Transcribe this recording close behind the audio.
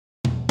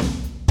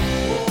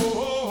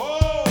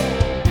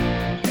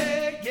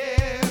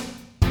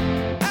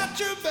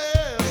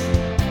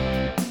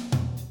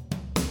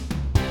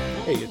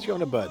Hey, it's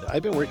Yona Bud.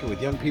 I've been working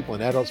with young people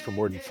and adults for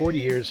more than 40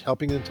 years,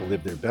 helping them to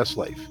live their best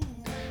life.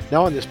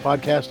 Now, on this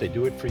podcast, I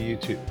do it for you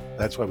too.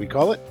 That's why we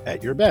call it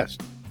At Your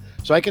Best.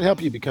 So I can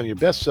help you become your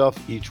best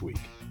self each week.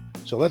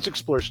 So let's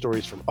explore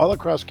stories from all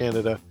across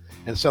Canada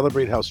and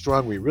celebrate how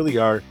strong we really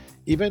are,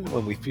 even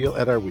when we feel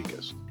at our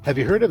weakest. Have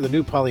you heard of the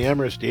new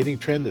polyamorous dating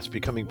trend that's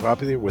becoming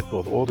popular with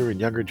both older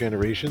and younger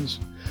generations?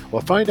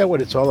 Well, find out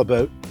what it's all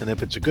about and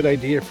if it's a good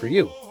idea for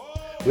you.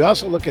 We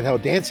also look at how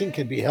dancing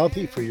can be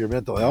healthy for your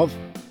mental health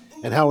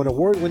and how an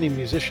award-winning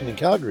musician in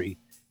Calgary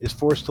is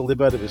forced to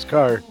live out of his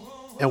car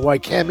and why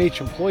CAMH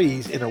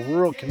employees in a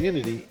rural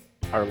community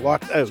are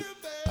locked out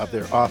of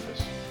their office.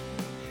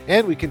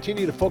 And we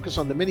continue to focus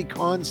on the many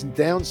cons and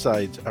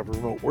downsides of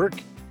remote work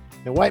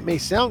and why it may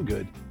sound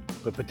good,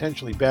 but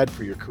potentially bad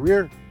for your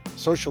career,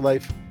 social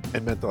life,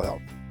 and mental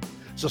health.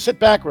 So sit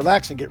back,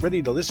 relax, and get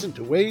ready to listen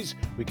to ways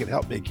we can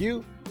help make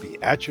you be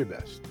at your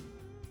best.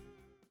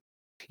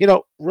 You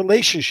know,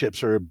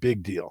 relationships are a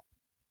big deal.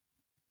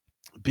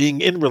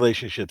 Being in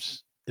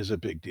relationships is a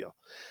big deal.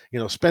 You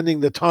know, spending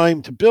the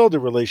time to build a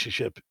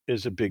relationship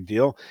is a big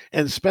deal.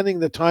 And spending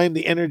the time,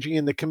 the energy,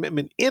 and the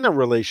commitment in a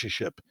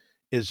relationship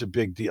is a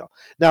big deal.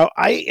 Now,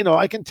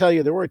 I can tell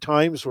you there were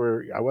times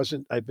where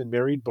I've been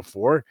married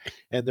before,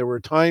 and there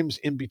were times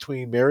in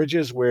between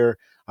marriages where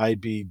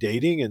I'd be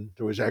dating, and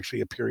there was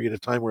actually a period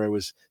of time where I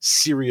was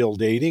serial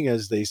dating,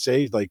 as they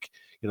say, like,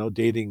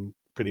 dating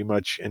pretty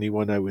much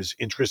anyone I was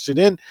interested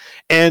in.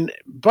 And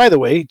by the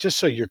way, just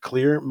so you're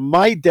clear,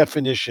 my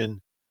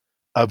definition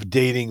of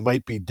dating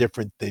might be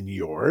different than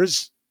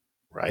yours,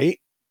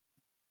 right?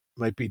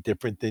 Might be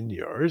different than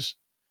yours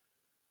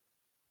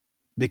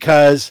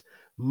because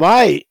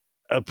my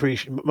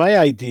my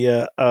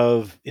idea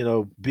of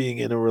being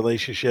in a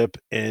relationship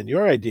and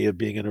your idea of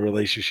being in a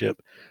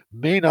relationship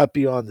may not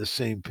be on the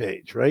same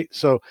page, right?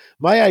 So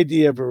my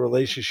idea of a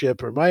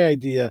relationship or my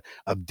idea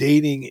of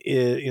dating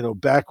is,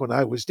 back when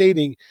I was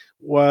dating,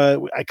 was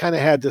I kind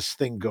of had this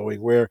thing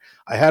going where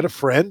I had a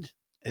friend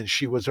and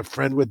she was a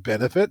friend with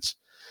benefits,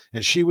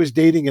 and she was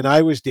dating and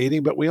I was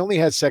dating, but we only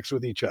had sex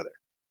with each other.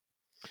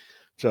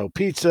 So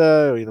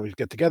pizza, we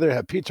get together,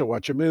 have pizza,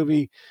 watch a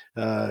movie,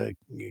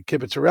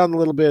 kibitz around a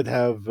little bit,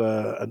 have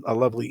a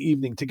lovely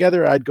evening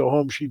together. I'd go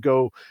home,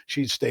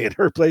 she'd stay at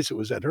her place. It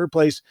was at her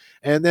place.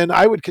 And then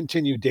I would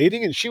continue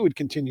dating and she would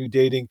continue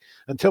dating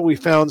until we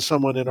found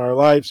someone in our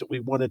lives that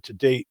we wanted to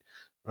date,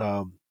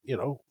 um, you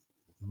know,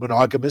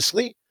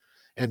 monogamously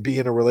and be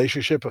in a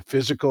relationship, a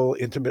physical,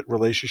 intimate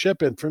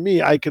relationship. And for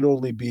me, I'm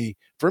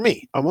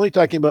only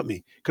talking about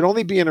me, could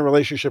only be in a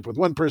relationship with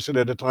one person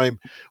at a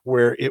time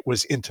where it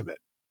was intimate.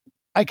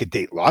 I could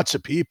date lots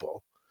of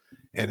people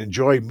and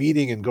enjoy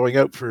meeting and going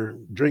out for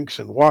drinks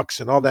and walks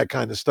and all that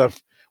kind of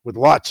stuff with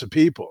lots of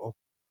people,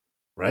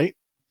 right?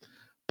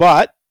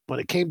 But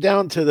when it came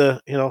down to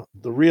the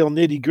real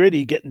nitty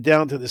gritty, getting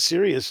down to the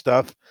serious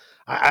stuff,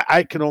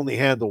 I can only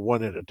handle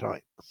one at a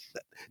time.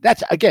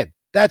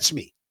 That's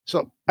me.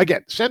 So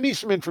again, send me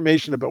some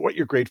information about what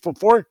you're grateful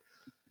for,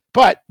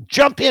 but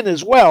jump in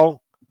as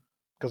well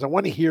because I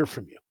want to hear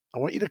from you. I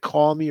want you to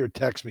call me or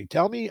text me.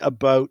 Tell me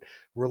about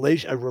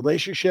a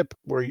relationship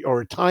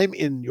or a time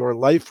in your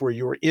life where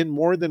you were in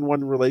more than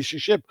one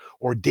relationship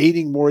or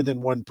dating more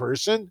than one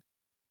person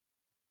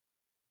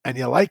and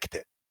you liked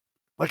it.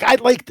 Like I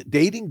liked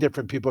dating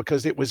different people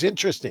because it was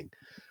interesting,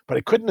 but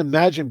I couldn't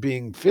imagine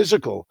being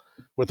physical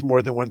with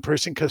more than one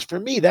person because for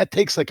me that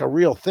takes like a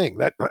real thing.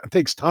 That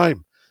takes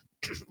time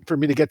for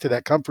me to get to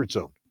that comfort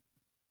zone.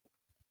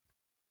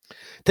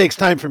 It takes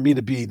time for me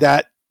to be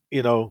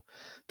you know,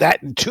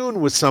 that in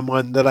tune with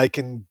someone that I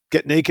can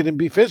get naked and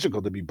be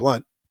physical, to be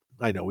blunt.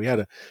 I know we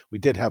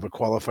did have a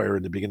qualifier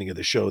in the beginning of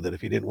the show that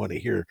if you didn't want to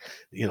hear,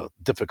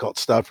 difficult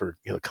stuff or,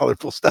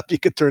 colorful stuff, you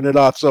could turn it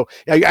off. So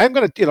I'm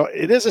going to,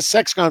 it is a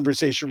sex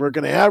conversation we're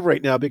going to have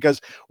right now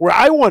because where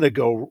I want to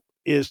go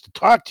is to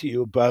talk to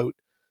you about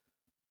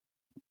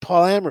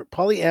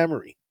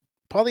polyamory.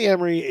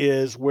 Polyamory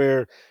is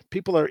where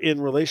people are in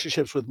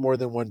relationships with more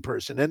than one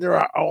person. And there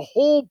are a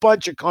whole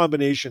bunch of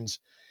combinations.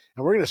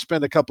 And we're going to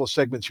spend a couple of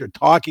segments here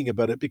talking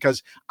about it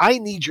because I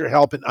need your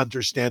help in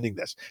understanding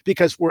this.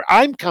 Because where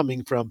I'm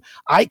coming from,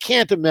 I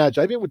can't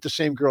imagine. I've been with the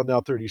same girl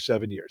now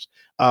 37 years.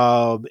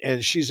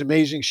 And she's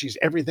amazing. She's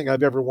everything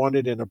I've ever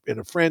wanted in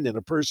a friend, in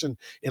a person,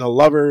 in a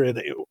lover,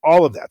 and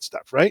all of that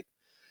stuff, right?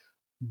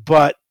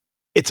 But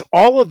it's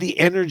all of the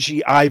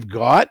energy I've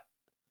got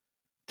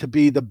to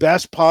be the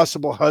best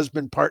possible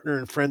husband, partner,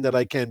 and friend that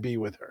I can be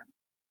with her.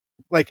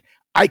 Like,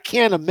 I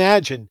can't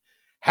imagine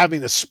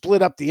having to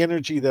split up the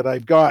energy that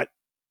I've got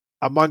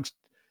amongst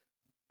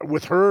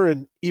with her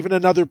and even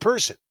another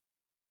person.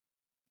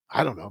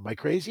 I don't know. Am I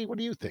crazy? What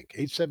do you think?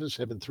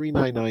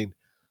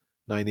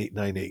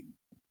 877-399-9898.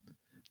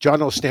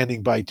 Jono's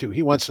standing by too.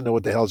 He wants to know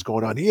what the hell's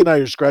going on. He and I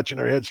are scratching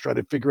our heads trying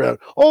to figure out,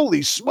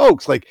 holy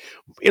smokes. Like,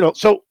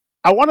 so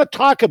I want to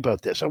talk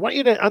about this. I want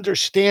you to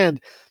understand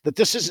that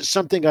this isn't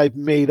something I've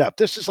made up.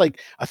 This is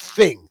like a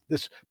thing.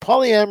 This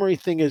polyamory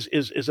thing is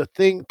a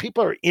thing.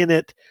 People are in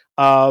it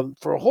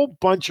for a whole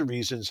bunch of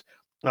reasons.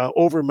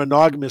 over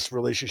monogamous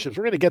relationships.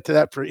 We're going to get to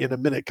that in a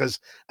minute because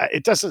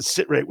it doesn't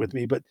sit right with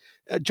me. But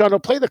John, I'll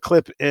play the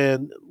clip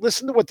and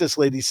listen to what this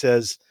lady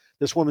says.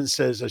 This woman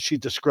says as she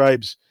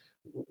describes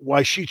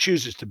why she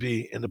chooses to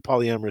be in a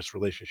polyamorous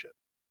relationship.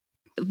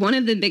 One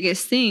of the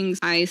biggest things,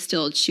 I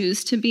still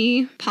choose to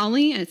be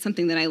poly, and it's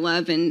something that I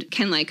love and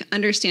can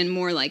understand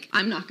more.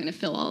 I'm not going to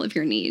fill all of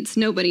your needs.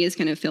 Nobody is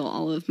going to fill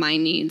all of my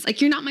needs.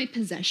 You're not my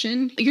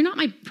possession. You're not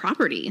my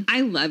property.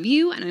 I love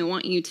you and I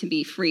want you to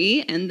be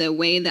free. And the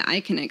way that I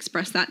can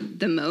express that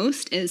the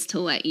most is to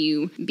let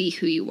you be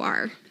who you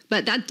are.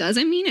 But that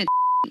doesn't mean it's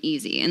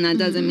easy. And that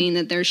doesn't mean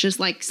that there's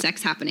just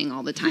sex happening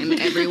all the time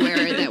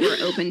everywhere, that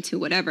we're open to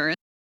whatever.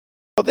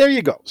 Well, there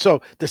you go.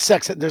 So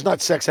there's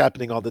not sex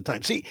happening all the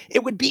time. See,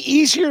 it would be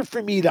easier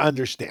for me to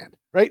understand,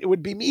 right? It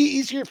would be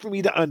easier for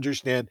me to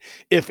understand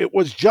if it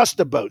was just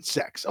about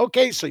sex.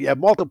 Okay, so you have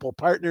multiple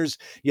partners,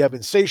 you have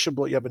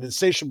an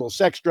insatiable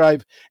sex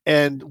drive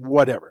and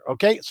whatever.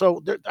 Okay,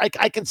 so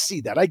I can see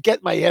that. I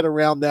get my head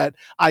around that.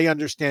 I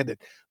understand it.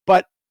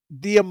 But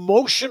the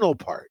emotional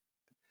part,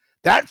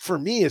 that for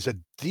me is a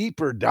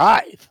deeper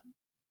dive.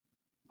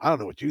 I don't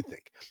know what you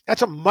think.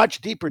 That's a much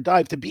deeper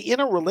dive to be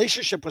in a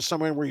relationship with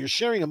someone where you're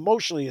sharing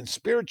emotionally and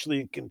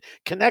spiritually and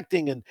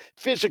connecting and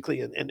physically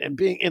and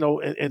being,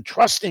 and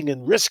trusting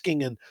and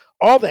risking and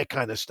all that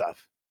kind of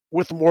stuff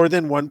with more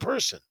than one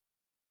person.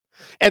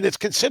 And it's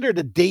considered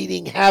a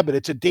dating habit.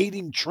 It's a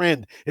dating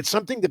trend. It's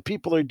something that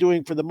people are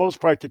doing for the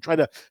most part to try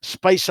to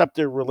spice up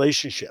their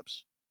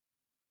relationships.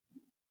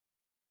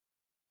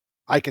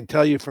 I can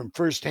tell you from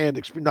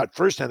not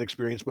firsthand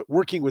experience, but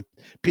working with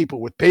people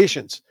with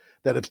patients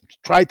that have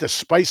tried to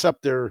spice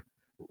up their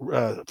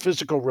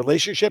physical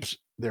relationships,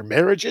 their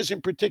marriages in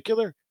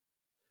particular,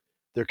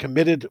 their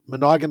committed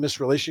monogamous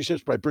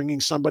relationships by bringing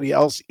somebody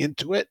else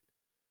into it.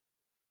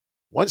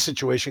 One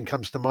situation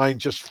comes to mind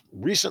just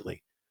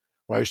recently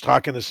where I was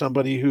talking to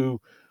somebody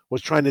who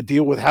was trying to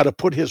deal with how to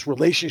put his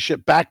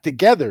relationship back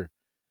together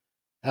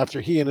after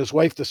he and his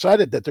wife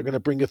decided that they're going to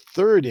bring a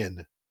third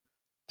in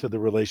to the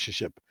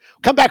relationship.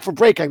 Come back from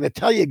break. I'm going to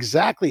tell you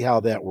exactly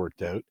how that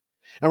worked out.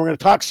 And we're going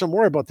to talk some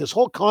more about this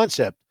whole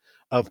concept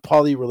of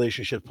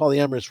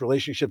polyamorous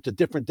relationship, the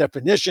different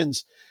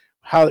definitions,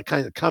 how it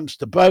kind of comes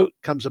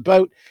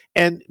about.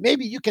 And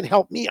maybe you can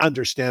help me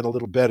understand a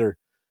little better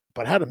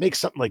about how to make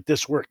something like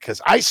this work.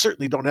 Because I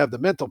certainly don't have the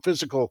mental,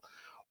 physical,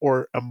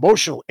 or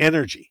emotional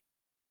energy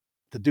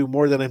to do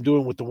more than I'm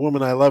doing with the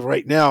woman I love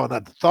right now. And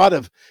the thought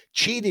of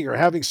cheating or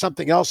having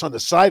something else on the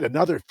side,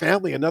 another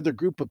family, another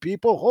group of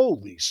people,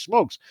 holy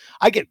smokes,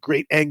 I get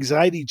great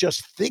anxiety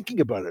just thinking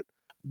about it.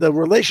 The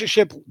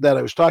relationship that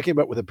I was talking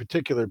about with a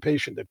particular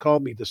patient that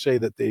called me to say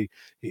that he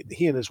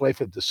and his wife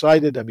had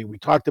decided, I mean, we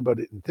talked about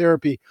it in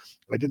therapy.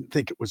 I didn't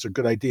think it was a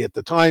good idea at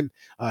the time.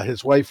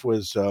 His wife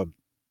was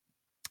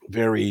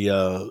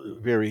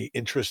very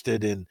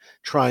interested in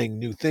trying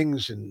new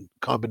things and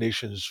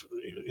combinations,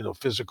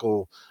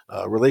 physical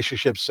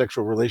relationships,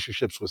 sexual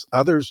relationships with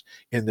others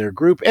in their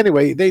group.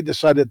 Anyway, they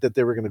decided that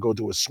they were going to go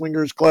to a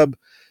swingers club.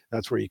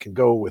 That's where you can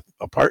go with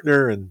a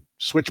partner and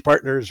switch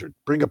partners or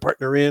bring a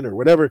partner in or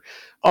whatever,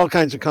 all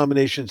kinds of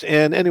combinations.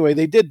 And anyway,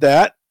 they did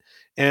that.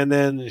 And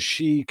then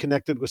she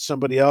connected with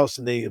somebody else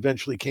and they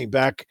eventually came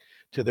back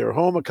to their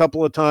home a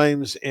couple of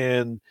times.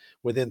 And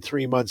within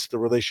 3 months, the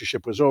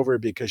relationship was over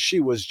because she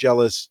was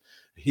jealous.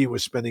 He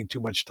was spending too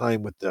much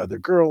time with the other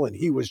girl, and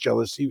he was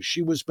jealous.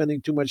 She was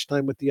spending too much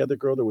time with the other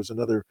girl. There was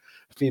another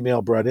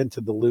female brought into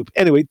the loop.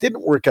 Anyway, it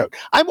didn't work out.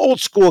 I'm old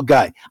school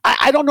guy.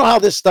 I don't know how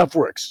this stuff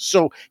works.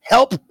 So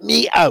help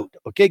me out.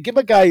 Okay. Give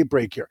a guy a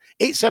break here.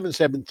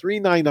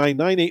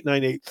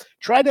 877-399-9898.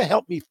 Try to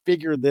help me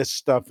figure this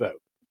stuff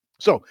out.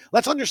 So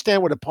let's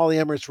understand what a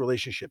polyamorous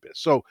relationship is.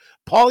 So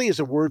poly is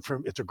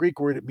it's a Greek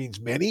word. It means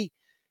many,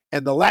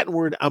 and the Latin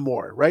word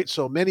amor, right?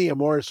 So many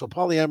amor. So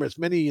polyamorous,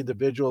 many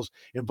individuals,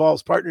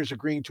 involves partners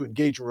agreeing to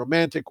engage in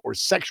romantic or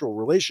sexual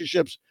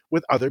relationships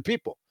with other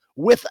people,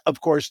 with,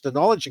 of course, the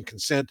knowledge and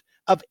consent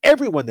of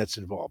everyone that's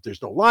involved.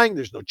 There's no lying,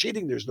 there's no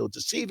cheating, there's no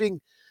deceiving.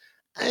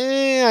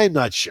 I'm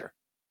not sure.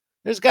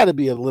 There's got to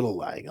be a little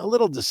lying, a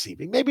little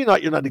deceiving. Maybe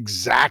not. You're not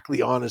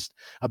exactly honest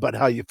about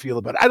how you feel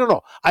about it. I don't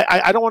know.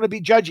 I don't want to be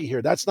judgy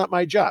here. That's not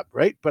my job,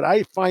 right? But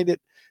I find it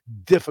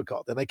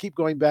difficult. And I keep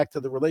going back to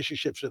the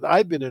relationships that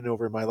I've been in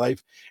over my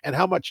life and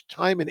how much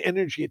time and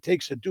energy it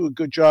takes to do a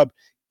good job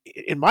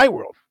in my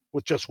world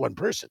with just one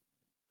person.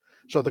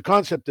 So the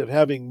concept of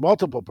having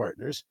multiple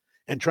partners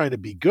and trying to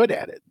be good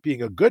at it,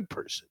 being a good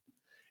person,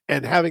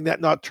 and having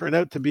that not turn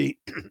out to be,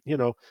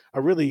 a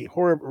really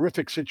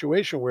horrific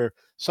situation where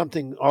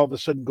something all of a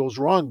sudden goes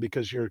wrong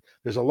because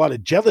there's a lot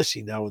of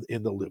jealousy now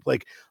in the loop.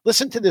 Like,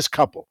 listen to this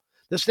couple.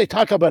 They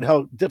talk about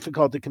how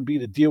difficult it can be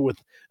to deal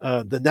with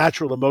the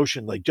natural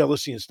emotion like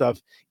jealousy and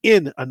stuff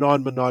in a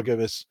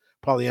non-monogamous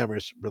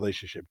polyamorous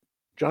relationship.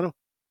 Jono?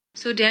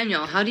 So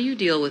Daniel, how do you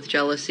deal with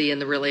jealousy in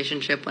the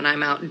relationship when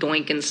I'm out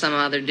doinking some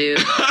other dude?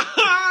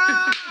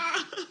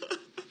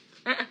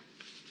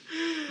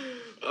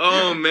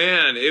 Oh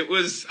man, it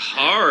was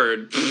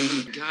hard.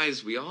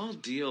 Guys, we all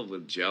deal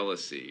with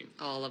jealousy.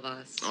 All of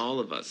us. All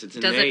of us. It's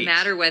It doesn't innate.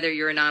 matter whether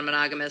you're a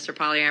non-monogamous or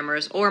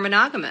polyamorous or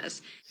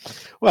monogamous.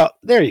 Well,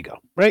 there you go.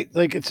 Right?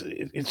 Like it's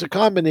a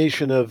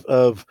combination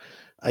of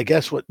I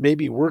guess what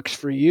maybe works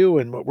for you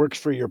and what works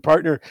for your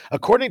partner.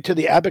 According to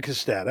the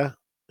Abacus data,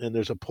 and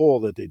there's a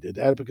poll that they did,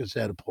 Abacus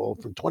data poll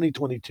from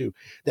 2022,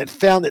 that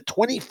found that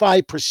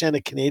 25%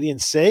 of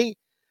Canadians say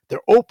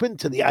they're open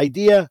to the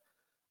idea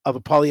of a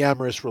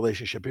polyamorous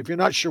relationship. If you're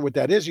not sure what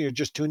that is and you're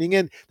just tuning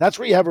in, that's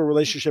where you have a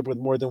relationship with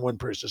more than one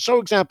person. So,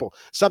 example,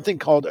 something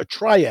called a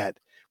triad,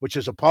 which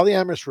is a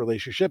polyamorous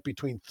relationship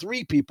between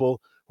three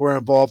people who are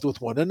involved with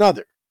one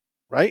another,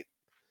 right?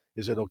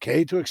 Is it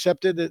okay to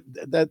accept it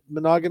that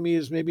monogamy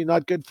is maybe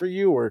not good for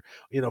you? Or,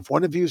 if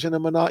one of you is in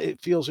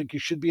it feels like you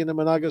should be in a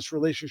monogamous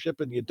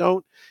relationship and you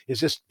don't,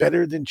 is this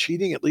better than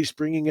cheating, at least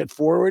bringing it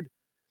forward?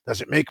 Does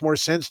it make more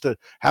sense to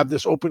have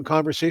this open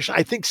conversation?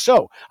 I think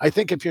so. I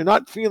think if you're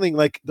not feeling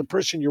like the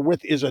person you're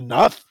with is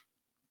enough,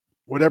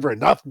 whatever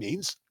enough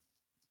means,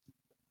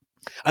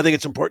 I think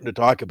it's important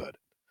to talk about it.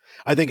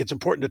 I think it's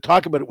important to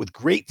talk about it with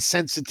great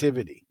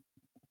sensitivity.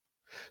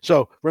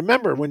 So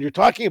remember, when you're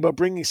talking about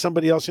bringing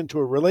somebody else into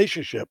a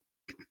relationship,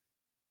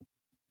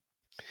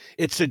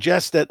 it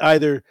suggests that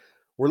either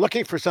we're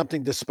looking for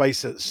something to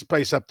spice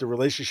up the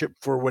relationship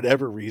for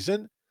whatever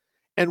reason,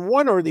 and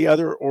one or the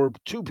other, or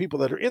two people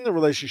that are in the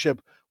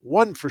relationship,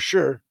 one for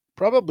sure,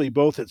 probably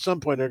both at some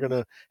point, are going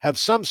to have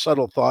some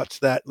subtle thoughts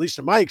that, at least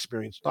in my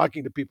experience,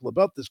 talking to people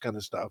about this kind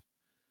of stuff,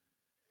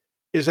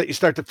 is that you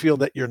start to feel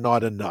that you're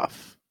not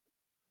enough.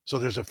 So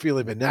there's a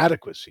feeling of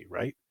inadequacy,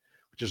 right?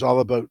 Which is all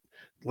about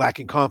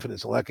lacking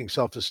confidence and lacking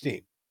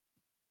self-esteem.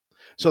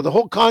 So the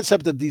whole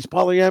concept of these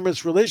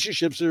polyamorous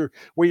relationships are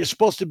where you're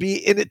supposed to be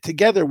in it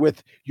together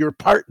with your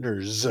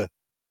partners.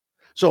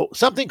 So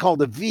something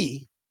called a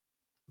V,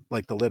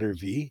 like the letter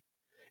V,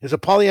 is a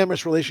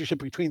polyamorous relationship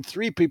between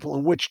three people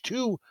in which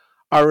two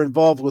are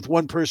involved with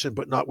one person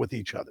but not with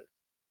each other.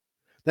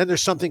 Then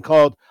there's something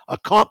called a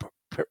compersion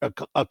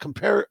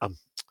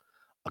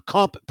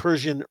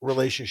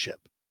relationship.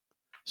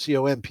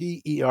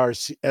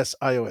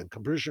 compersion,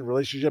 compersion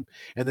relationship,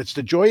 and it's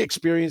the joy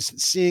experienced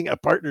seeing a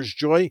partner's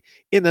joy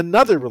in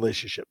another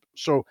relationship.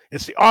 So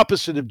it's the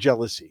opposite of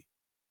jealousy.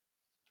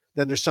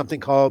 Then there's something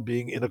called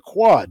being in a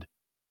quad.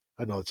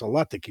 I know it's a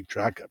lot to keep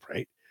track of,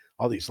 right?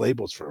 All these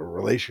labels for a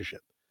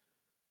relationship.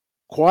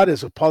 Quad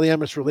is a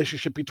polyamorous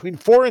relationship between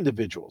four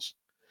individuals.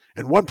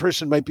 And one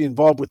person might be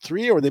involved with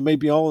three, or they may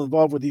be all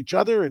involved with each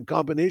other in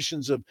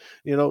combinations of,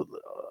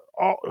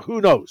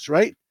 who knows,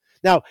 right?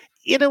 Now,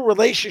 in a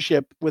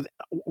relationship with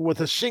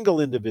a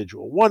single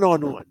individual,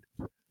 one-on-one,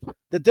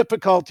 the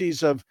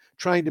difficulties of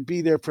trying to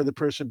be there for the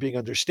person, being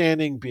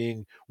understanding,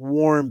 being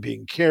warm,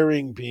 being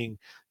caring, being,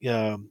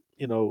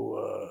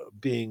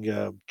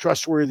 being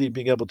trustworthy,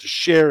 being able to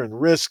share and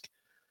risk,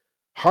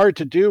 hard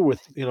to do with,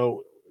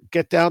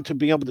 get down to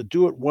being able to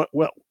do it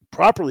well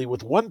properly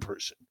with one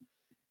person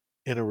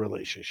in a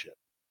relationship.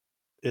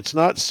 It's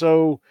not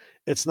so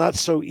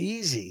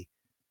easy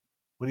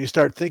when you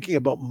start thinking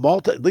about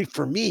at least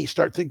for me,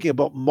 start thinking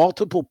about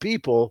multiple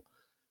people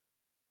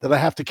that I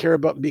have to care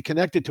about and be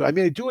connected to. I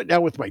mean, I do it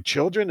now with my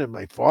children and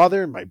my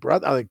father and my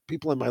brother, like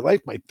people in my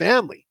life, my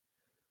family.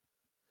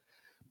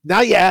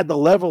 Now you add the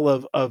level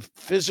of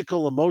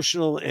physical,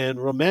 emotional, and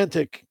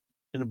romantic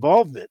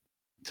involvement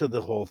to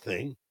the whole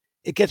thing.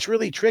 It gets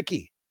really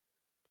tricky.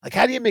 Like,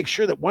 how do you make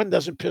sure that one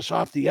doesn't piss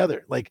off the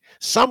other? Like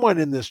someone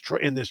in this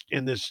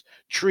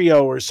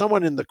trio, or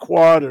someone in the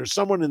quad, or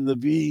someone in the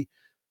V,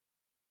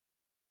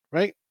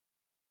 right?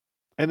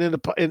 And then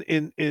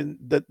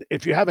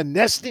if you have a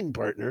nesting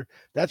partner,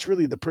 that's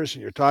really the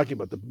person you're talking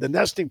about. The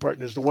nesting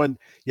partner is the one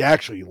you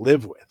actually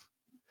live with.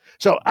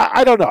 So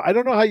I don't know. I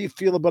don't know how you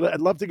feel about it.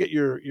 I'd love to get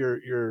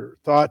your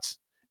thoughts.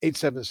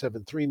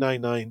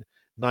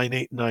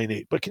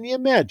 877-399-9898. But can you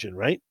imagine,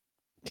 right?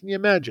 Can you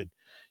imagine?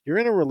 You're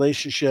in a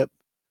relationship.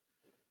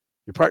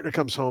 Your partner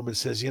comes home and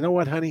says, "You know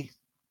what, honey?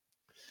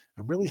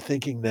 I'm really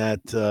thinking that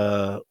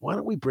why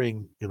don't we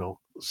bring,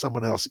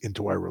 someone else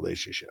into our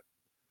relationship?"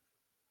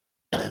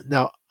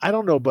 Now, I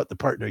don't know about the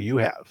partner you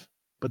have,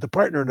 but the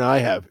partner and I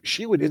have,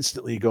 she would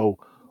instantly go,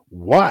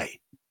 "Why?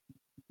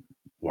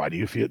 Why do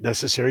you feel it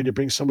necessary to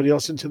bring somebody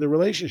else into the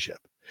relationship?"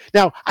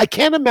 Now, I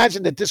can't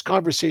imagine that this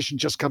conversation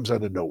just comes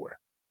out of nowhere.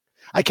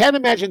 I can't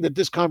imagine that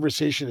this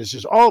conversation is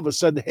just all of a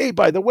sudden, "Hey,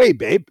 by the way,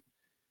 babe,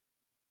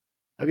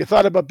 have you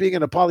thought about being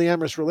in a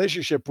polyamorous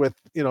relationship with,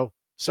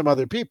 some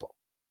other people?"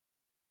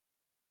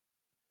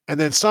 And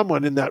then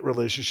someone in that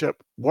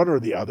relationship, one or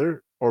the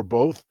other, or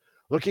both,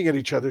 looking at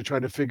each other,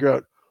 trying to figure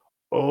out,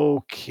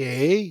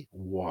 okay,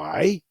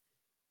 why?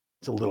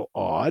 It's a little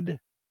odd.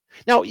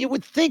 Now, you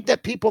would think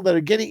that people that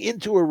are getting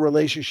into a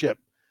relationship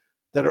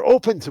that are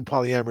open to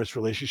polyamorous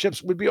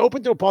relationships would be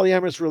open to a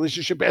polyamorous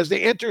relationship as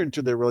they enter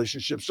into their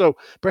relationship. So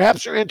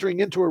perhaps they're entering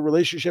into a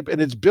relationship and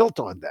it's built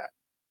on that.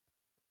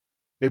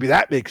 Maybe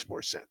that makes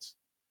more sense.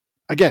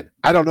 Again,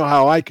 I don't know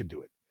how I could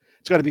do it.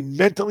 It's got to be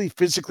mentally,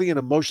 physically, and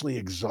emotionally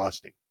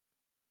exhausting.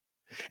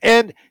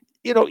 And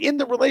in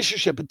the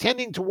relationship,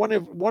 attending to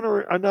one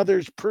or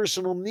another's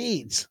personal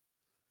needs.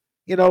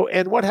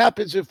 And what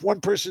happens if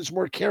one person's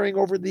more caring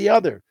over the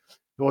other?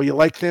 Well, you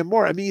like them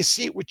more. I mean, you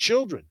see it with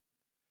children.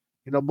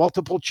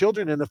 Multiple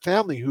children in a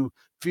family who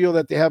feel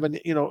that they have an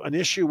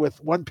issue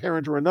with one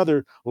parent or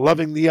another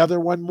loving the other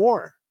one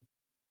more.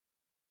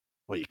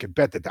 Well, you can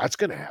bet that that's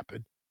going to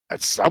happen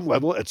at some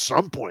level, at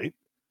some point,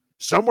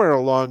 somewhere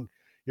along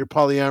your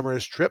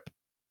polyamorous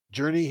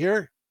journey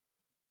here.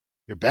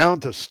 You're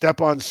bound to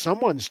step on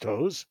someone's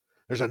toes.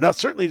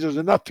 Certainly there's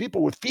enough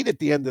people with feet at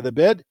the end of the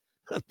bed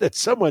that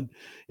someone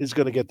is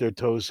going to get their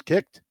toes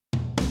kicked.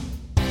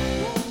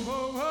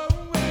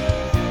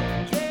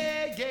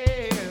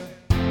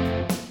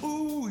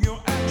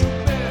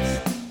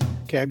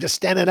 Okay, I'm just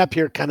standing up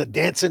here, kind of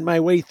dancing my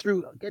way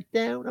through. I'll get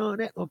down on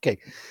it. Okay.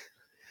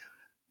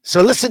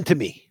 So listen to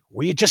me.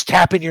 Were you just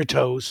tapping your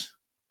toes?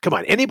 Come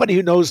on, anybody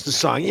who knows the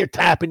song, you're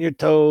tapping your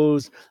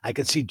toes. I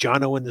could see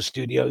Jono in the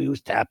studio. He was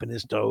tapping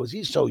his toes.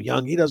 He's so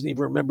young, he doesn't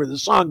even remember the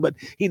song, but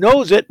he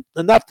knows it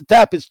enough to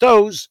tap his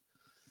toes.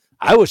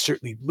 I was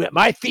certainly,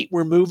 my feet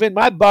were moving.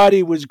 My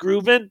body was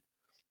grooving.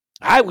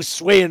 I was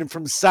swaying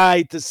from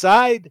side to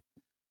side,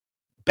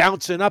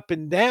 bouncing up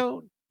and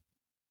down.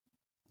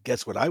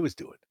 Guess what I was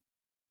doing?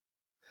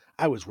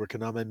 I was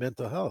working on my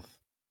mental health.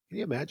 Can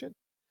you imagine?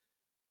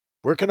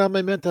 Working on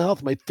my mental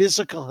health, my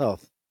physical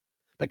health,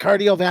 my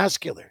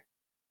cardiovascular,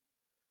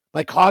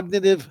 my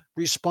cognitive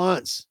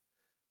response,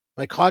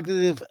 my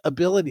cognitive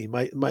ability,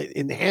 my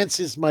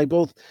enhances my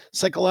both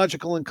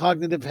psychological and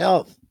cognitive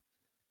health.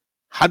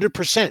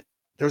 100%.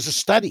 There's a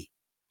study.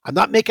 I'm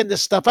not making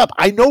this stuff up.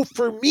 I know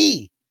for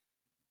me,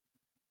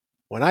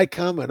 when I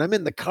come and I'm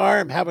in the car,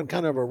 I'm having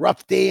kind of a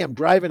rough day. I'm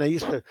driving. I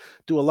used to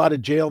do a lot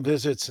of jail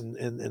visits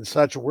and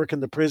such, work in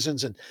the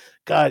prisons. And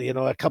God,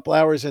 a couple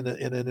hours in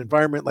an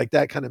environment like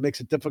that kind of makes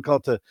it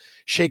difficult to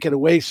shake it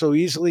away so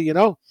easily,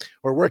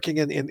 or working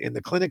in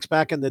the clinics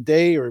back in the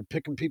day, or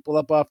picking people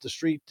up off the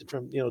street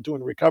from,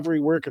 doing recovery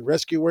work and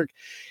rescue work,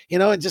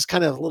 and just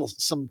kind of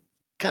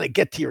kind of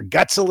get to your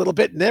guts a little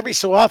bit. And every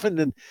so often,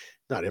 and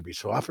not every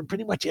so often,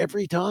 pretty much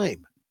every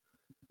time,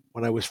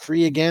 when I was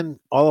free again,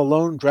 all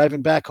alone,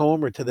 driving back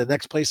home or to the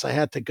next place I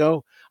had to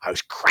go, I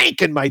was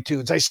cranking my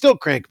tunes. I still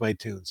crank my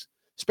tunes,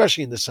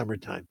 especially in the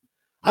summertime.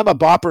 I'm a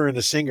bopper and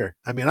a singer.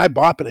 I mean, I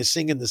bop and I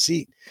sing in the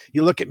seat.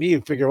 You look at me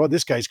and figure, oh,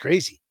 this guy's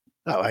crazy.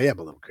 Oh, I am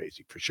a little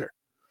crazy for sure.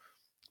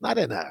 Not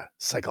in a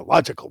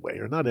psychological way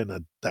or not in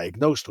a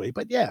diagnosed way,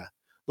 but yeah, a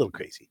little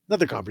crazy.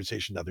 Another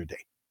conversation another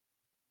day.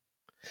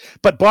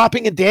 But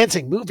bopping and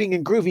dancing, moving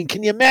and grooving,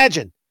 can you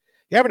imagine?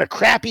 You're having a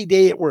crappy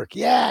day at work.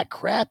 Yeah,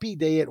 crappy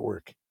day at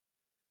work.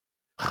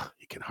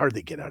 You can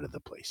hardly get out of the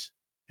place.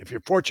 If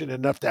you're fortunate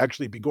enough to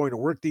actually be going to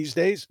work these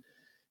days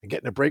and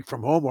getting a break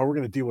from home, well, we're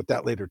going to deal with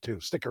that later too.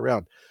 Stick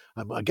around.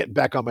 I'm getting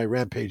back on my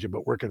rampage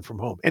about working from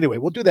home. Anyway,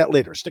 we'll do that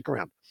later. Stick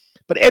around.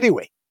 But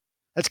anyway,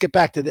 let's get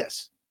back to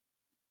this.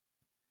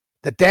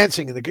 The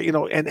dancing and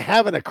and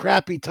having a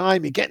crappy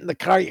time. You get in the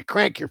car, you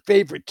crank your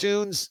favorite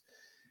tunes,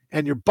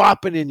 and you're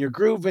bopping and you're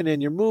grooving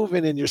and you're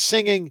moving and you're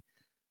singing.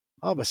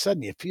 All of a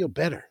sudden, you feel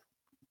better.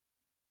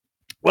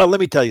 Well, let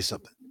me tell you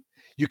something.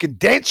 You can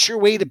dance your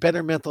way to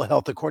better mental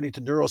health, according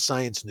to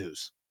Neuroscience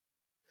News.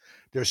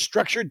 Their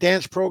structured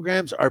dance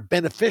programs are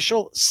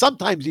beneficial,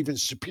 sometimes even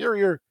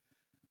superior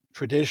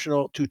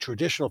to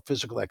traditional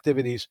physical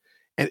activities,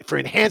 and for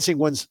enhancing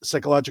one's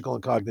psychological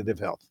and cognitive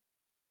health.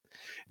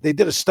 They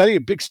did a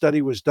big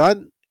study was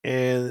done,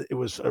 and it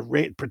was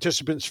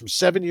participants from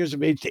 7 years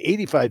of age to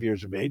 85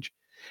 years of age,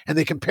 and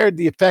they compared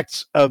the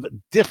effects of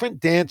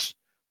different dance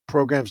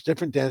programs,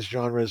 different dance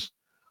genres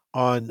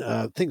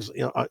on things,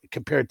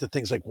 compared to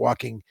things like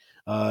walking,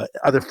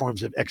 other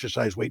forms of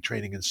exercise, weight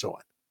training, and so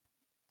on.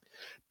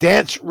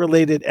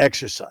 Dance-related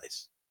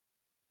exercise,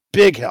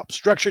 big help.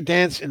 Structured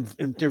dance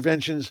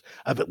interventions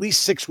of at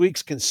least 6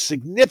 weeks can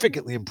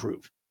significantly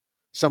improve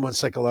someone's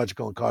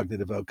psychological and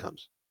cognitive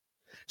outcomes,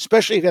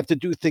 especially if you have to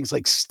do things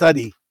like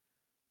study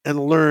and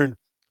learn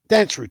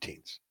dance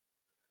routines.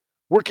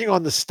 Working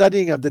on the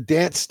studying of the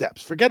dance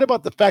steps. Forget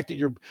about the fact that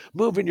you're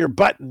moving your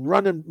butt and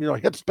running,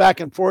 hips back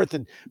and forth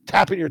and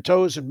tapping your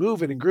toes and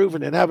moving and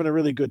grooving and having a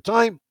really good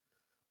time.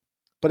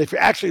 But if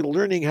you're actually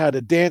learning how to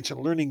dance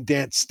and learning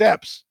dance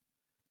steps,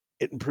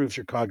 it improves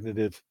your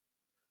cognitive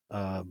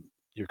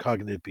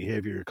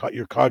behavior,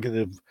 your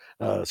cognitive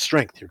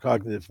strength, your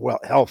cognitive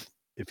health,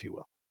 if you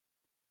will.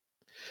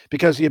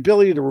 Because the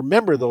ability to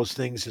remember those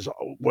things is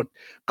what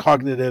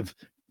cognitive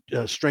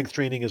strength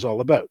training is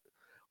all about.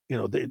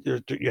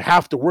 You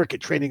have to work at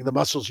training the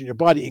muscles in your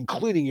body,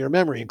 including your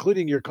memory,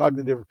 including your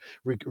cognitive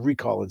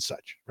recall and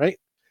such, right?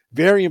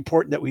 Very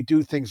important that we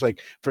do things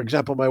like, for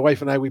example, my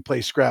wife and I, we play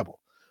Scrabble,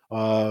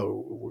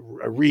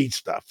 read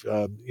stuff.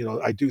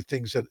 I do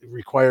things that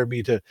require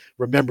me to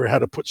remember how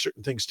to put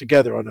certain things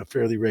together on a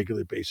fairly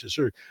regular basis.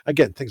 Or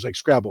again, things like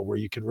Scrabble, where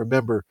you can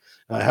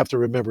have to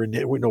remember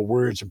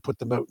words and put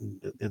them out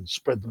and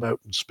spread them out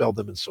and spell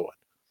them and so on.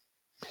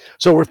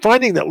 So we're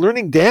finding that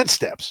learning dance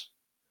steps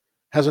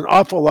has an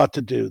awful lot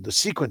to do, the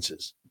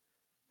sequences,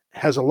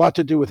 has a lot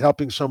to do with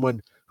helping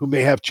someone who may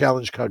have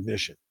challenged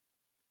cognition.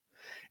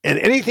 And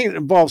anything that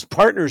involves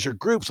partners or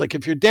groups, like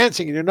if you're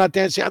dancing and you're not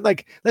dancing, I'm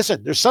like,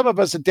 listen, there's some of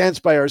us that dance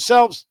by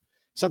ourselves.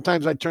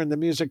 Sometimes I turn the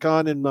music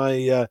on in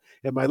my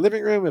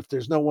living room if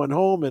there's no one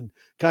home, and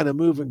kind of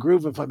move and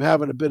groove if I'm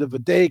having a bit of a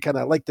day. Kind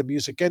of like the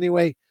music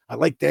anyway. I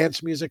like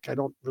dance music. I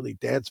don't really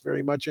dance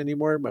very much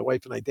anymore. My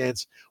wife and I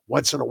dance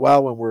once in a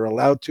while when we're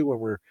allowed to,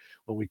 when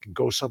we can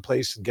go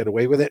someplace and get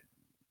away with it.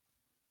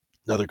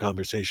 Another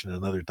conversation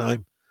another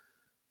time.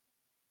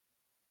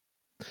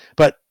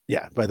 But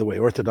yeah, by the way,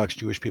 Orthodox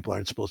Jewish people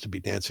aren't supposed to be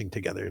dancing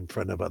together in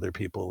front of other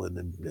people. And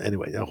then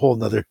anyway, a whole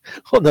nother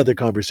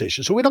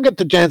conversation. So we don't get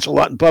to dance a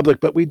lot in public,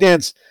 but we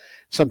dance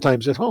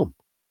sometimes at home.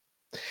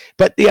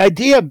 But the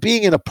idea of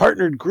being in a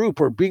partnered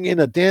group or being in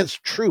a dance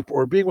troupe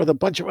or being with a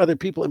bunch of other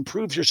people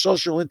improves your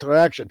social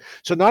interaction.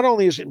 So not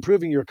only is it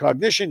improving your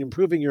cognition,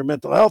 improving your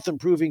mental health,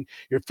 improving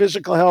your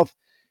physical health,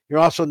 you're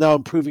also now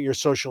improving your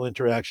social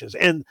interactions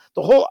and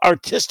the whole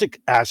artistic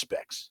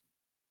aspects,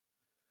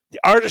 the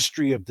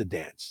artistry of the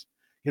dance,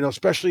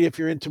 especially if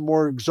you're into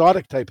more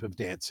exotic type of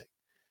dancing,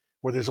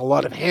 where there's a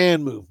lot of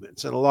hand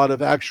movements and a lot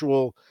of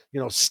actual,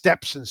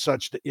 steps and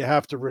such that you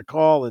have to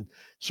recall, and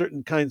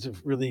certain kinds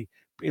of really,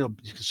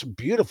 some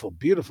beautiful,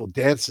 beautiful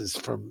dances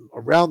from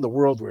around the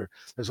world where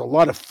there's a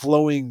lot of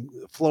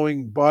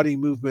flowing body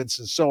movements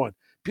and so on.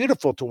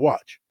 Beautiful to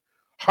watch.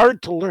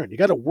 Hard to learn. You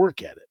got to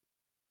work at it.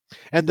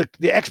 And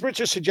the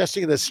experts are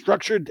suggesting that a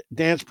structured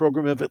dance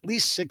program of at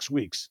least 6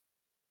 weeks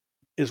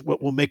is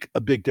what will make a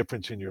big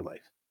difference in your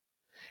life.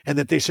 And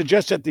that they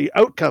suggest that the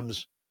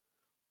outcomes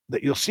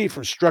that you'll see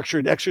from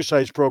structured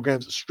exercise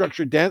programs,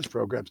 structured dance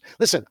programs.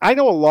 Listen, I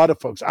know a lot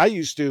of folks. I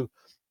used to,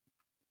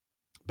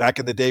 back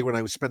in the day when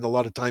I would spend a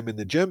lot of time in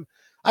the gym,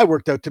 I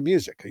worked out to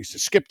music. I used to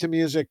skip to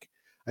music.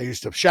 I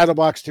used to shadow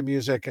box to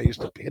music. I used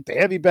to hit the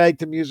heavy bag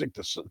to music,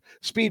 the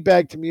speed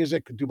bag to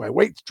music, do my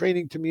weight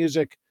training to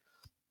music.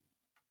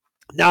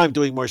 Now I'm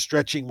doing more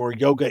stretching, more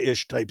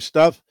yoga-ish type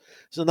stuff.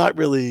 So not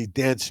really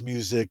dance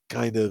music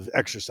kind of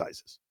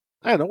exercises.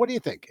 I don't know. What do you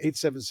think?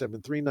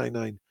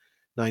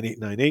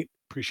 877-399-9898.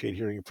 Appreciate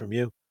hearing from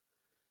you.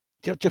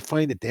 Don't you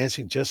find that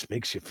dancing just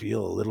makes you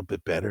feel a little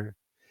bit better?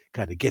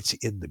 Kind of gets you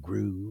in the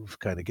groove,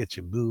 kind of gets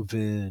you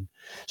moving.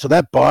 So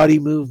that body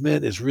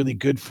movement is really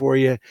good for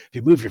you. If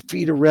you move your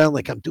feet around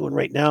like I'm doing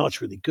right now,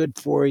 it's really good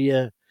for you.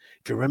 If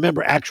you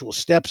remember actual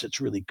steps,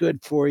 it's really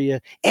good for you.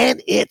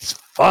 And it's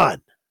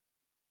fun.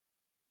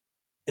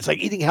 It's like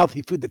eating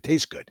healthy food that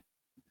tastes good.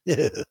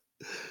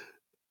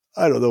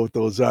 I don't know what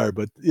those are,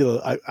 but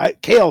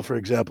kale, for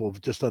example,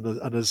 just on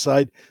the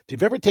side. If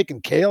you've ever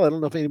taken kale, I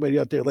don't know if anybody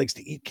out there likes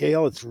to eat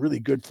kale. It's really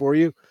good for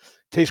you.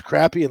 Tastes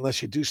crappy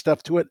unless you do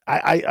stuff to it.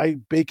 I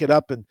bake it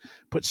up and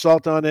put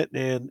salt on it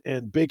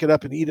and bake it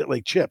up and eat it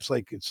like chips.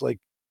 It's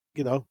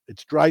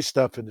dry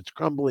stuff and it's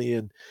crumbly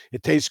and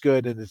it tastes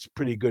good and it's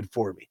pretty good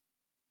for me.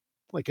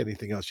 Like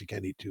anything else, you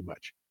can't eat too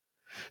much.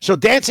 So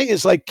dancing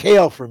is like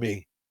kale for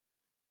me,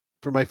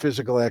 for my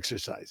physical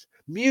exercise.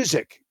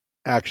 Music,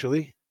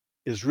 actually,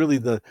 is really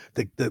the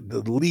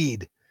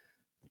lead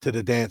to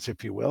the dance,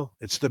 if you will.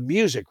 It's the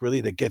music really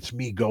that gets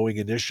me going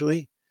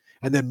initially.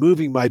 And then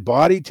moving my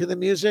body to the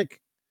music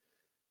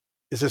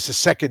is just a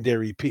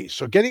secondary piece.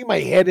 So getting my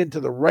head into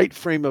the right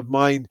frame of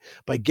mind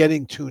by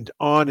getting tuned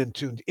on and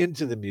tuned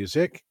into the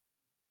music,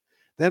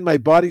 then my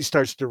body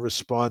starts to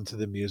respond to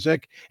the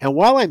music. And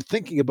while I'm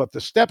thinking about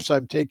the steps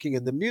I'm taking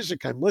and the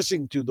music I'm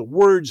listening to, the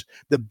words,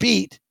 the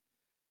beat,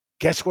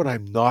 guess what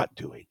I'm not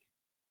doing?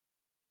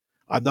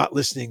 I'm not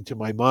listening to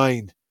my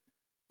mind,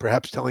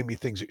 perhaps telling me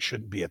things it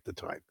shouldn't be at the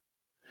time.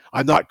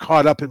 I'm not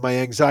caught up in my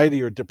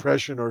anxiety or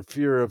depression or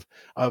fear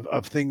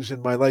of things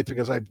in my life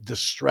because I'm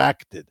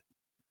distracted.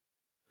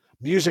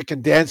 Music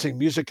and dancing,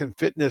 music and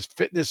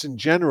fitness in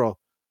general,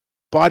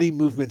 body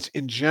movements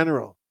in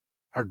general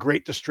are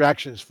great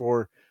distractions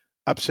for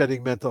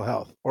upsetting mental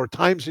health or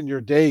times in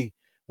your day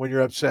when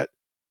you're upset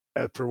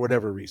for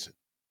whatever reason,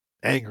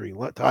 angry,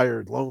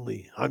 tired,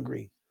 lonely,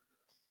 hungry,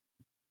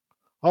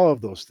 all of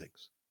those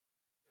things.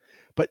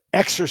 But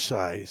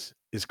exercise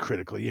is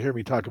critical. You hear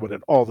me talk about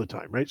it all the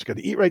time, right? It's got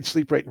to eat right,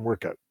 sleep right, and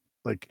work out.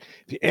 Like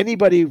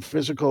anybody,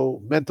 physical,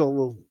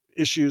 mental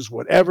issues,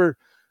 whatever,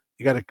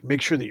 you got to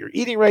make sure that you're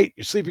eating right,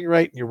 you're sleeping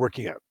right, and you're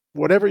working out.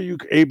 Whatever you're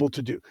able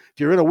to do. If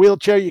you're in a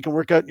wheelchair, you can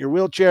work out in your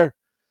wheelchair.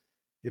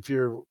 If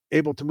you're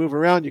able to move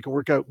around, you can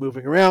work out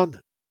moving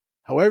around.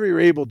 However you're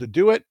able to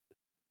do it,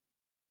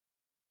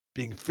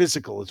 being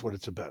physical is what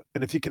it's about.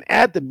 And if you can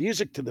add the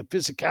music to the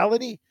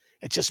physicality,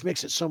 it just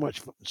makes it so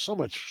much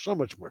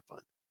more fun.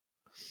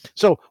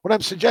 So what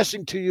I'm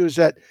suggesting to you is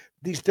that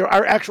there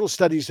are actual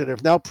studies that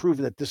have now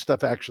proven that this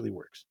stuff actually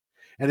works.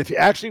 And if you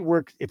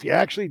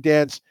actually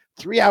dance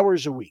 3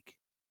 hours a week,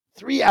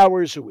 3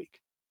 hours a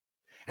week,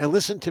 and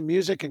listen to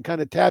music and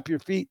kind of tap your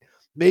feet,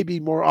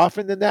 maybe more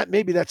often than that,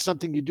 maybe that's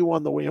something you do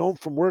on the way home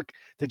from work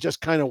to just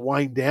kind of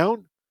wind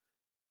down,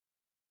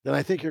 then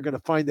I think you're going to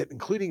find that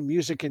including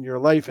music in your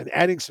life and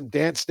adding some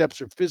dance steps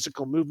or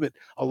physical movement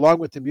along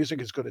with the music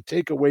is going to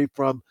take away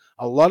from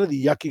a lot of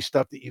the yucky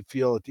stuff that you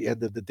feel at the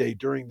end of the day,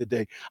 during the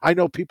day. I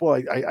know people,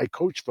 I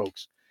coach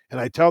folks, And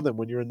I tell them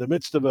when you're in the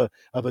midst of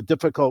a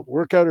difficult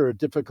workout or a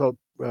difficult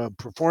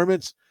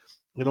performance,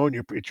 and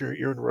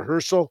you're in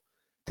rehearsal,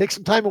 take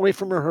some time away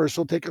from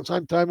rehearsal, take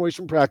some time away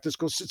from practice,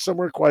 go sit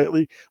somewhere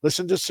quietly,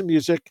 listen to some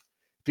music.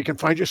 If you can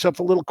find yourself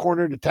a little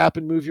corner to tap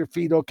and move your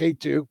feet, okay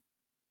too.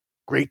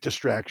 Great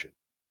distraction.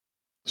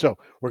 So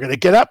we're going to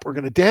get up, we're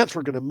going to dance,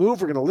 we're going to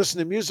move, we're going to listen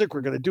to music,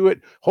 we're going to do it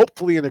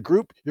hopefully in a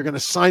group. You're going to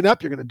sign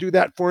up, you're going to do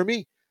that for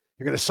me.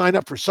 You're going to sign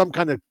up for some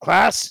kind of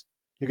class.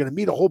 You're going to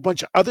meet a whole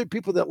bunch of other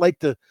people that like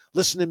to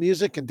listen to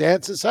music and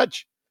dance and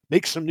such.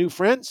 Make some new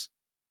friends.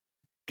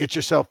 Get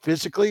yourself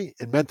physically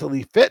and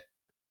mentally fit.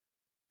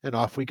 And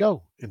off we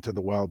go into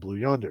the wild blue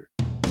yonder.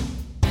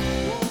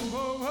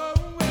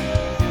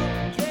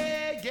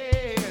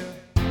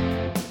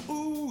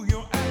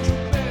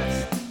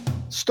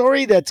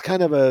 Story that's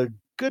kind of a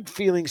good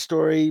feeling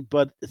story,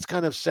 but it's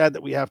kind of sad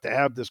that we have to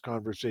have this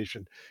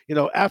conversation.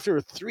 After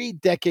a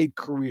 3-decade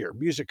career,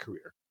 music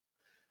career,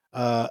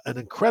 an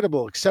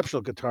incredible,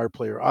 exceptional guitar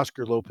player,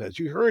 Oscar Lopez.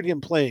 You heard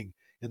him playing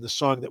in the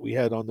song that we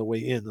had on the way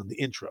in on the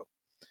intro.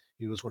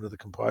 He was one of the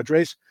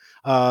compadres.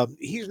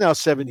 He's now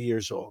 70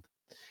 years old,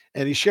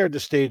 and he shared the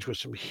stage with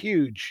some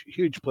huge,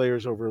 huge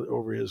players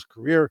over his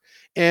career.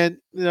 And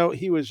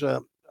he was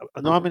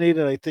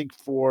nominated, I think,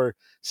 for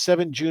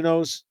 7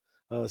 Junos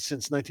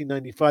since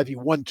 1995. He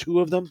won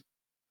 2 of them,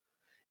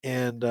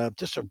 and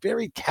just a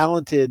very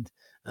talented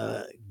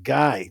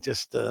guy.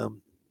 Just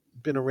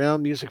been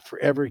around music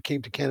forever. He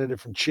came to Canada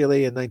from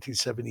Chile in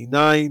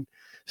 1979.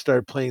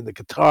 Started playing the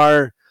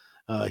guitar.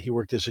 He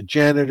worked as a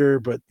janitor,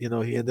 but he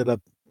ended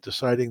up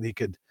deciding he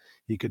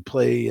could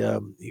play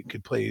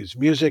his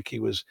music. He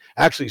was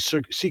actually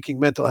seeking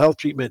mental health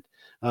treatment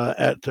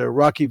at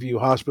Rocky View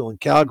Hospital in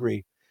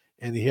Calgary,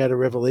 and he had a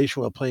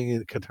revelation while playing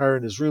the guitar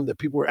in his room that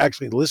people were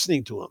actually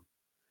listening to him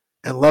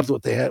and loved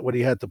what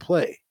he had to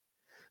play.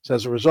 So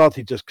as a result,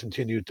 he just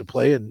continued to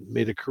play and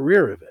made a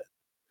career of it.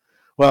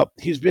 Well,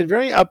 he's been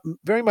very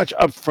much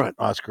upfront.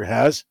 Oscar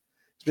has.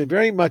 He's been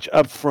very much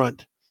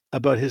upfront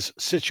about his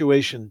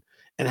situation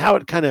and how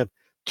it kind of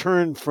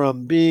turned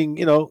from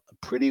being, a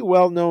pretty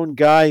well-known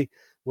guy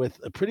with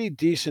a pretty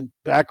decent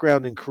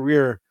background and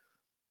career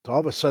to all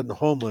of a sudden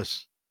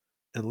homeless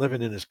and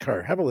living in his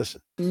car. Have a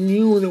listen.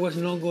 Knew there was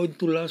not going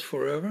to last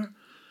forever.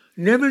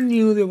 Never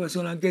knew they was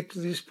going to get to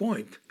this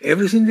point.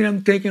 Everything that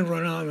I'm taking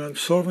right now, I'm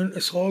absorbing,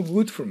 it's all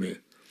good for me. It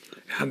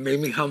has made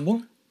me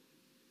humble.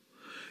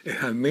 It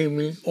has made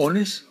me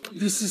honest.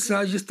 This is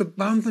just a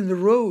bump in the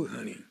road,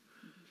 honey.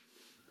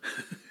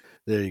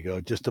 There you go,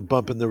 just a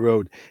bump in the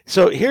road.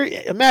 So here,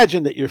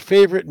 imagine that your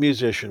favorite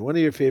musician, one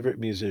of your favorite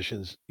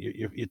musicians,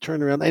 you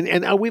turn around,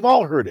 and we've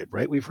all heard it,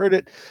 right? We've heard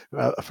it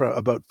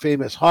about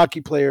famous hockey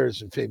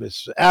players and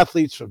famous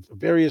athletes from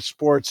various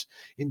sports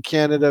in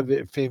Canada,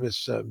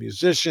 famous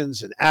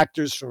musicians and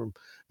actors from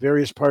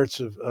various parts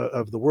of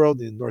the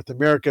world in North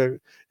America,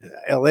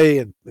 LA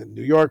and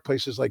New York,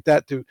 places like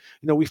that.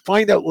 We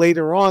find out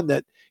later on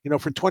that,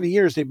 for 20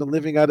 years, they've been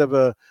living out of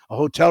a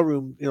hotel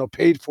room,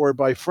 paid for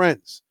by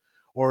friends.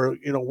 Or,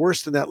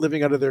 worse than that,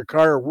 living out of their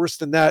car, or worse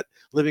than that,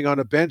 living on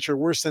a bench, or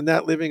worse than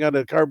that, living on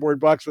a cardboard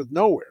box with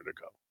nowhere to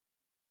go.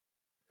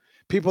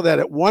 People that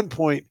at one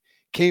point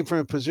came from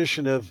a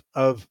position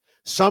of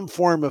some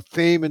form of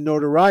fame and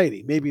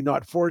notoriety, maybe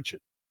not fortune.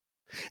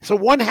 So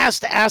one has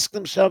to ask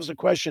themselves a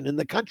question. In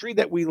the country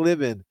that we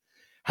live in,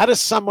 how does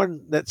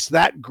someone that's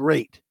that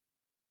great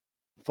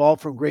fall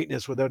from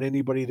greatness without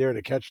anybody there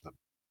to catch them?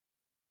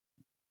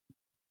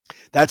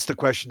 That's the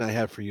question I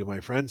have for you,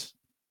 my friends.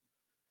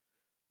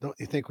 Don't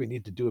you think we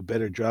need to do a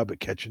better job at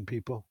catching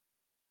people?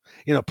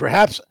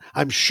 Perhaps,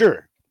 I'm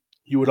sure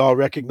you would all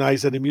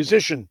recognize that a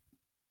musician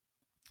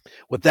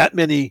with that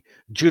many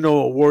Juno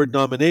Award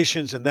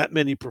nominations and that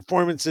many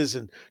performances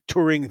and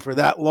touring for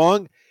that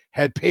long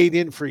had paid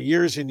in for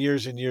years and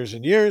years and years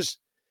and years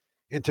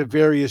into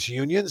various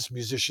unions,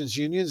 musicians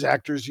unions,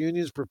 actors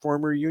unions,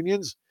 performer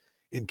unions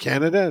in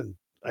Canada. And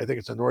I think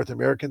it's a North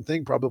American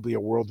thing, probably a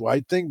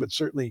worldwide thing, but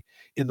certainly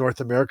in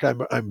North America,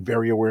 I'm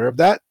very aware of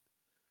that.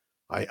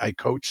 I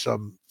coach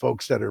some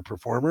folks that are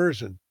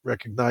performers and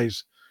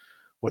recognize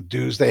what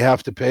dues they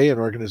have to pay in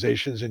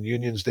organizations and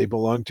unions they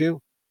belong to.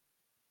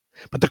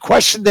 But the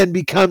question then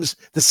becomes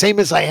the same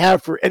as I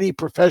have for any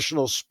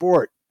professional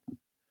sport,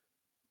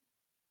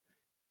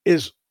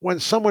 is when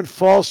someone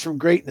falls from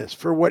greatness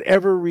for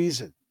whatever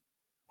reason,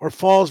 or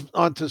falls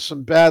onto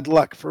some bad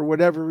luck for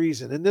whatever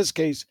reason. In this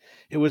case,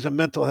 it was a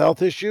mental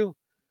health issue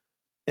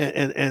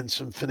and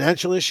some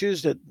financial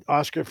issues that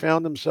Oscar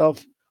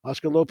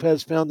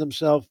Lopez found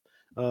himself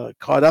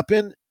caught up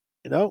in,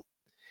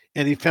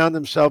 and he found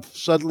himself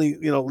suddenly,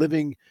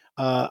 living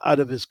out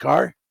of his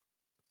car.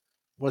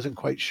 Wasn't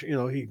quite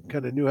sure, he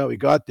kind of knew how he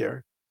got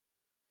there.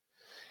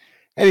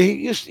 And he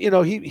used,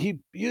 he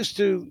used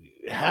to,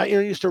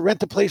 used to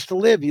rent a place to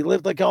live. He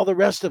lived like all the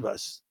rest of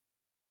us.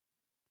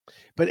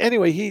 But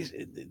anyway,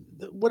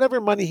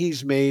 whatever money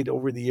he's made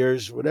over the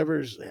years,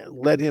 whatever's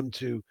led him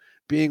to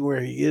being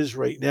where he is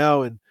right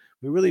now, and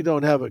we really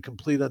don't have a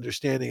complete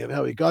understanding of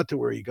how he got to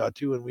where he got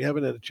to, and we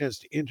haven't had a chance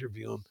to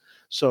interview him.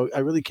 So I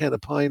really can't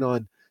opine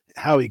on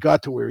how he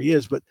got to where he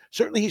is, but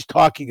certainly he's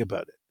talking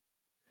about it.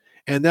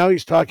 And now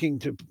he's talking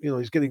to,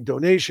 he's getting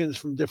donations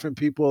from different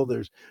people.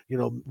 There's,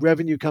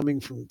 revenue coming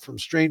from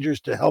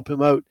strangers to help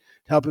him out,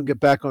 to help him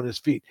get back on his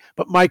feet.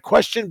 But my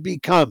question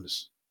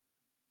becomes,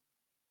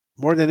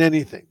 more than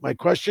anything, my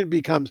question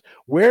becomes,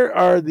 where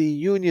are the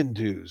union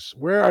dues?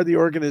 Where are the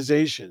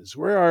organizations?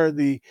 Where are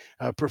the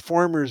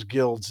performers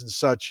guilds and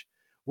such?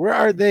 Where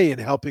are they in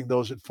helping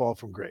those that fall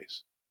from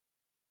grace?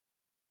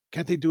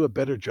 Can't they do a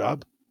better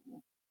job?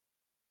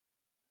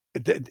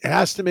 It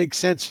has to make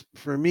sense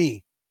for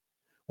me.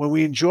 When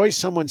we enjoy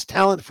someone's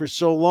talent for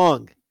so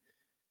long,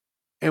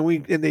 and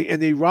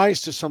they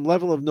rise to some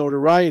level of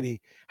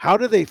notoriety, how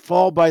do they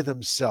fall by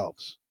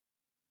themselves?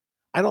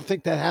 I don't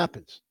think that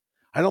happens.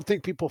 I don't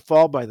think people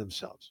fall by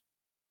themselves.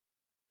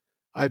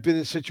 I've been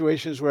in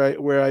situations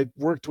where I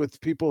worked with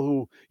people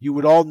who you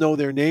would all know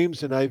their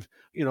names, and I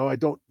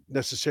don't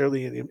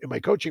necessarily in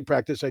my coaching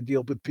practice I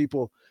deal with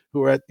people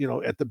who are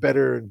at the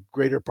better and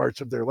greater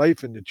parts of their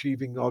life and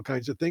achieving all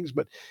kinds of things.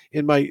 But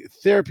in my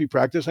therapy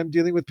practice, I'm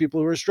dealing with people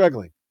who are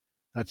struggling.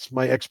 That's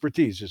my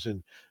expertise, is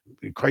in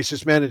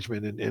crisis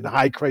management and in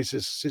high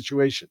crisis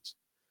situations,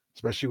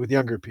 especially with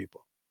younger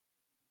people.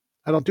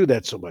 I don't do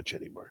that so much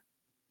anymore.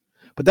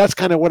 But that's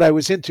kind of what I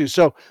was into.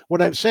 So what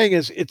I'm saying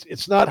is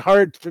it's not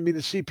hard for me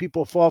to see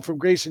people fall from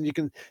grace, and you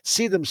can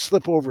see them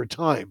slip over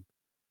time.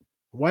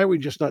 Why are we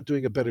just not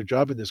doing a better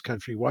job in this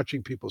country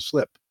watching people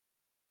slip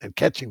and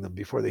catching them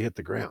before they hit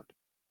the ground?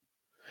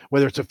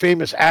 Whether it's a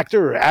famous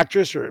actor or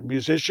actress or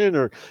musician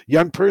or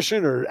young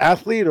person or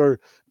athlete or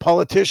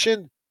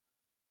politician,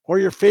 or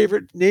your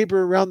favorite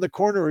neighbor around the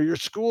corner, or your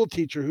school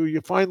teacher who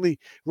you finally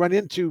run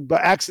into by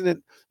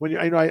accident. When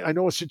I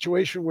know a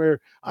situation where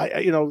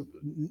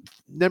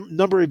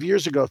number of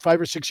years ago,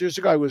 5 or 6 years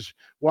ago, I was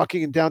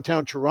walking in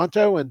downtown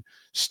Toronto and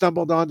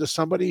stumbled onto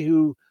somebody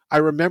who I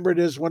remembered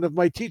as one of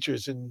my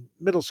teachers in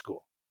middle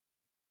school.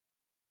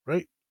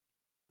 Right.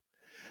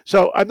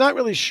 So I'm not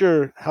really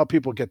sure how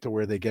people get to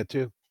where they get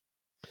to,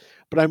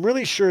 but I'm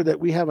really sure that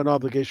we have an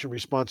obligation,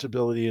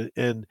 responsibility,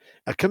 and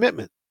a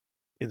commitment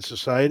in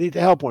society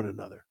to help one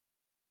another.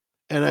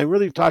 And I'm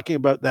really talking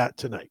about that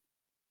tonight.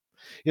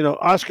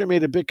 Oscar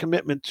made a big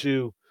commitment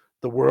to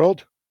the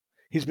world.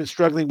 He's been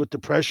struggling with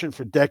depression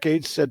for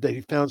decades, said that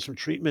he found some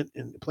treatment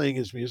in playing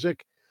his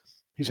music.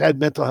 He's had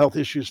mental health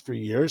issues for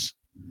years,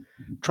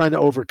 trying to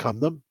overcome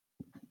them.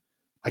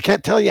 I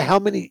can't tell you how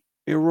many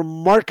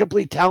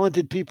remarkably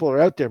talented people are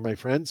out there, my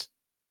friends,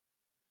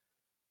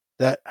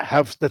 that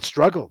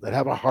struggle, that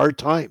have a hard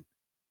time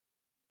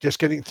just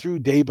getting through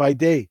day by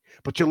day.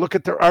 But you look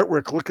at their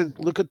artwork,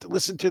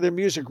 listen to their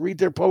music, read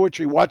their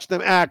poetry, watch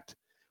them act,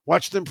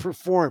 watch them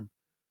perform,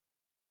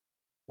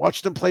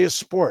 watch them play a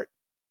sport.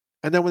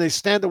 And then when they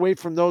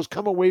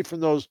come away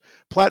from those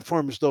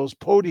platforms, those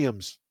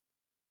podiums,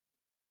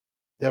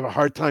 they have a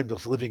hard time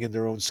just living in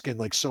their own skin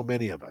like so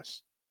many of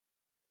us.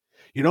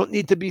 You don't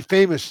need to be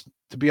famous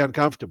to be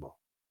uncomfortable.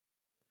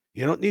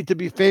 You don't need to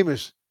be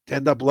famous to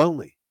end up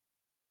lonely.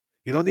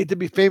 You don't need to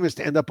be famous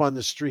to end up on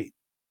the street.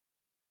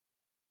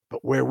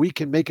 But where we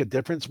can make a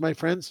difference, my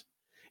friends,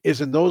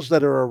 is in those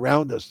that are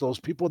around us, those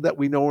people that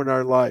we know in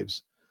our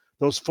lives,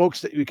 those folks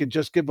that we can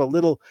just give a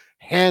little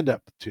hand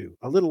up to,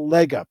 a little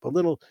leg up, a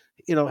little,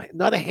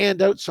 not a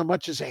hand out so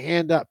much as a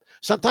hand up.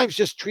 Sometimes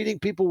just treating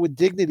people with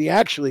dignity,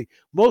 actually,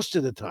 most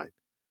of the time,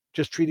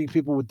 just treating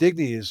people with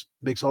dignity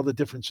makes all the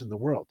difference in the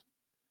world.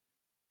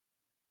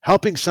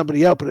 Helping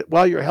somebody out, but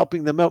while you're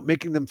helping them out,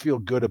 making them feel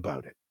good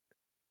about it,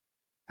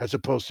 as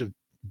opposed to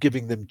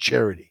giving them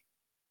charity.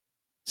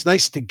 It's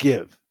nice to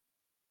give.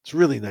 It's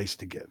really nice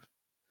to give.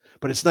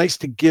 But it's nice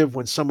to give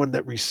when someone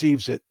that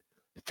receives it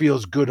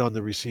feels good on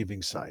the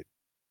receiving side.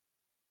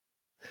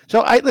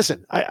 So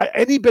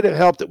any bit of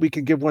help that we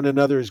can give one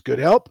another is good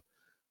help.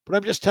 But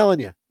I'm just telling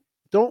you,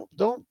 don't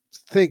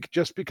think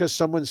just because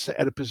someone's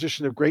at a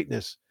position of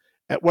greatness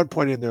at one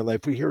point in their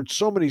life. We heard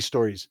so many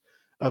stories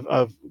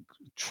of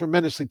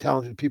tremendously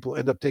talented people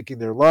end up taking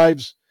their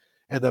lives,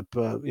 end up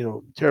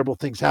terrible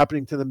things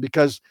happening to them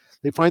because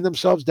they find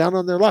themselves down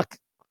on their luck.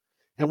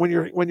 And when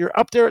you're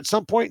up there at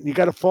some point and you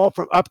got to fall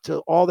from up to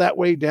all that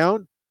way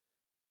down,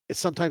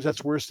 sometimes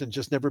that's worse than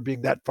just never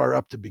being that far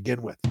up to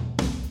begin with.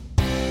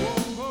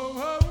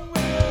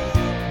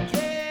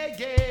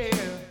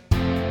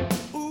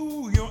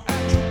 Ooh, you're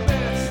at your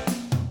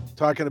best.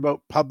 Talking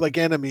about public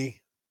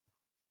enemy.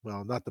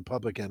 Well, not the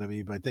public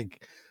enemy, but I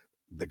think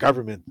the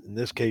government in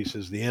this case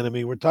is the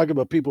enemy. We're talking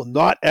about people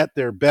not at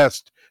their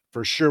best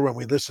for sure when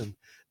we listen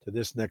to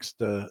this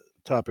next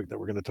topic that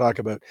we're going to talk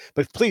about.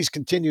 But please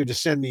continue to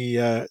send me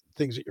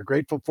things that you're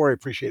grateful for. I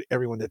appreciate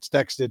everyone that's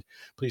texted.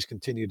 Please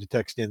continue to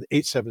text in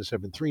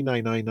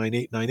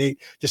 877-399-9898.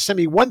 Just send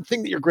me one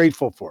thing that you're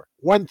grateful for,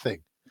 one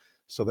thing,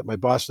 so that my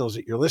boss knows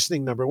that you're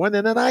listening, number one,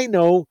 and then I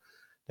know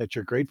that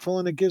you're grateful,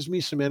 and it gives me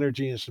some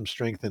energy and some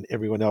strength, and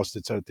everyone else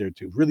that's out there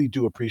too. Really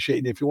do appreciate it.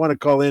 And if you want to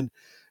call in,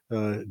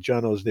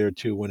 Jono's there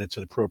too when it's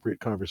an appropriate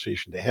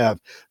conversation to have.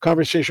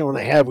 Conversation I want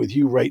to have with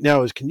you right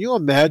now is, can you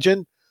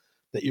imagine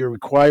that you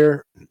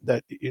require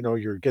that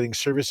you're getting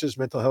services,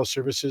 mental health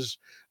services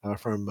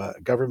from a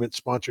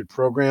government-sponsored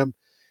program.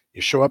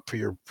 You show up for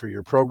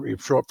your program, you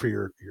show up for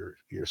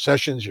your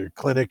sessions, your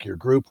clinic, your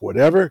group,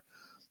 whatever,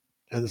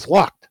 and it's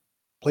locked.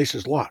 Place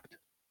is locked.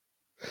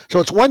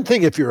 So it's one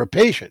thing if you're a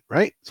patient,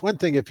 right? It's one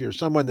thing if you're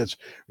someone that's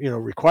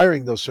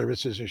requiring those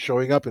services and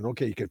showing up, and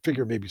okay, you can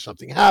figure maybe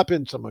something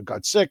happened, someone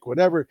got sick,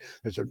 whatever.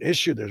 There's an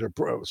issue, there's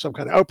some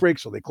kind of outbreak,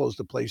 so they closed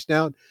the place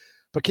down.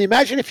 But can you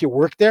imagine if you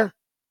worked there?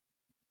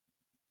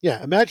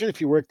 Yeah, imagine if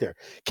you worked there.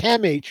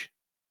 CAMH,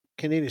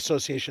 Canadian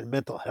Association of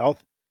Mental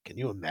Health. Can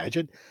you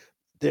imagine?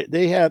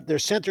 They have their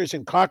centers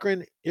in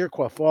Cochrane,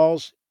 Iroquois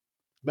Falls,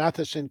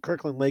 Matheson,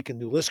 Kirkland Lake, and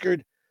New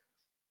Liskeard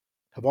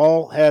have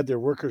all had their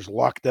workers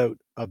locked out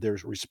of their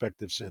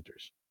respective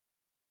centers.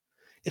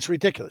 It's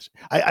ridiculous.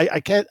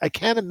 I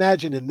can't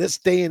imagine in this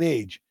day and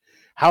age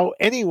how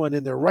anyone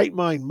in their right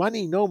mind,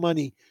 money, no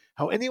money,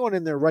 how anyone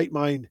in their right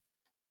mind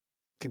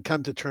can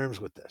come to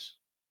terms with this.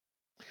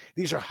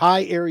 These are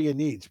high area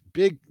needs.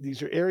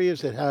 These are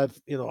areas that have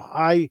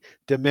high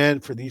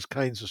demand for these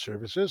kinds of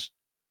services.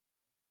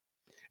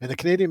 And the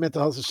Canadian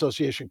Mental Health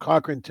Association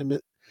Cochrane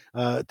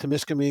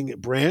Temiskaming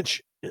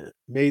branch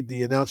made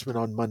the announcement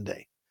on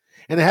Monday.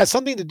 And it has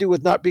something to do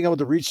with not being able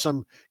to reach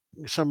some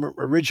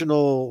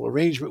original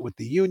arrangement with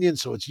the union.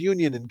 So it's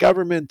union and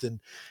government, and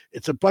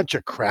it's a bunch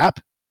of crap.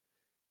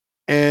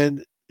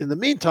 And in the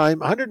meantime,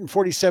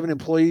 147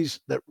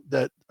 employees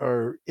that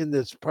are in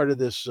this part of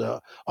this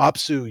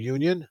OPSU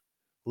union,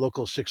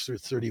 Local 6 through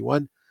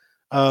 31,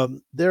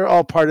 they're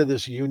all part of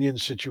this union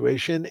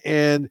situation,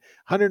 and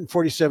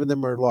 147 of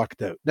them are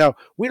locked out. Now,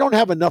 we don't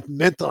have enough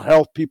mental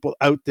health people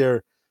out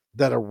there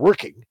that are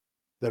working,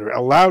 that are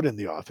allowed in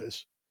the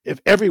office. If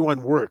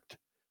everyone worked,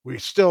 we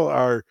still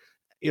are,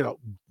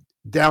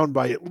 down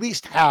by at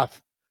least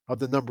half of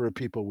the number of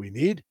people we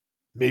need,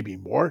 maybe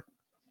more.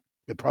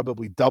 It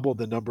probably double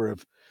the number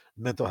of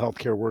mental health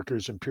care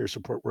workers and peer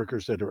support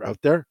workers that are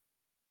out there.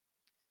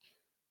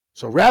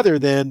 So rather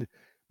than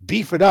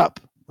beef it up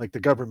like the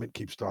government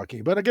keeps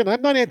talking about, again,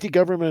 I'm not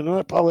anti-government.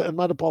 I'm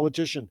not a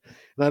politician,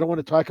 and I don't want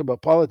to talk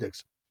about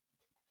politics.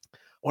 I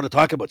want to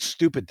talk about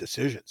stupid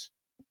decisions.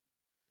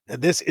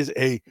 And this is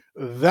a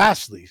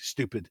vastly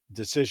stupid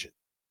decision.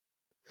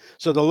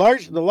 So the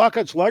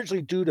lockout's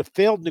largely due to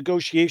failed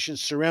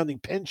negotiations surrounding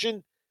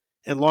pension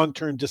and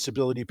long-term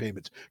disability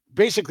payments,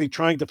 basically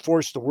trying to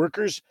force the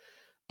workers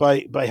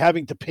by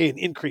having to pay an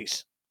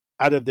increase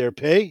out of their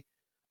pay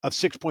of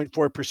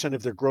 6.4%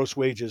 of their gross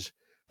wages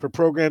for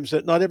programs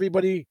that not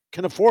everybody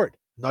can afford,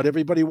 not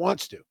everybody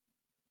wants to.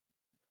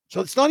 So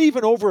it's not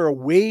even over a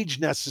wage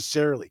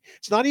necessarily.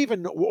 It's not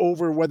even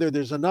over whether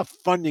there's enough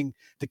funding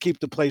to keep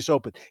the place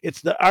open. It's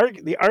the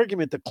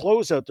argument, the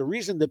closeout, the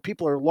reason that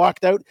people are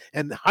locked out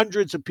and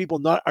hundreds of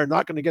people are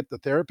not going to get the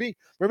therapy.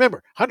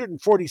 Remember,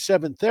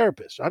 147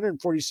 therapists,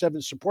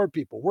 147 support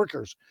people,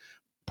 workers,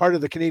 part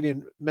of the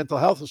Canadian Mental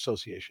Health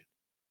Association.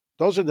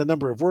 Those are the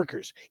number of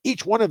workers.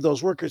 Each one of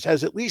those workers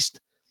has at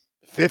least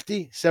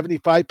 50,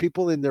 75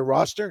 people in their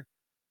roster.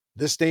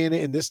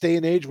 In this day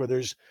and age where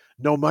there's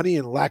no money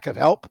and lack of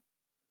help.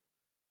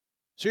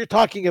 So you're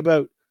talking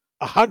about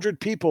 100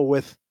 people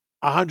with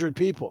 100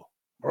 people,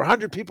 or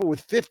 100 people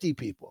with 50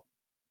 people.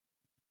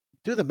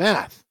 Do the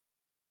math.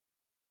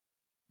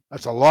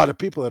 That's a lot of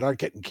people that aren't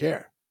getting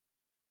care.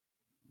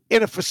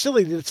 In a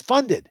facility that's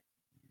funded,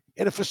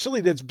 in a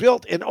facility that's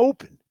built and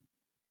open,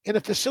 in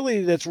a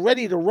facility that's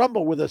ready to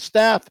rumble with a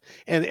staff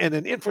and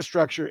an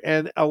infrastructure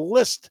and a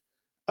list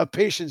of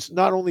patients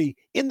not only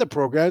in the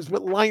programs,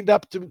 but lined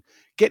up to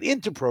get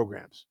into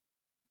programs.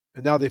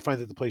 And now they find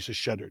that the place is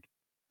shuttered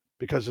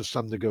because of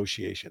some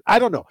negotiation. I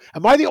don't know.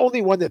 Am I the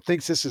only one that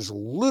thinks this is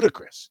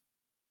ludicrous?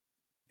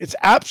 It's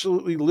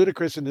absolutely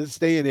ludicrous in this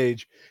day and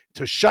age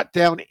to shut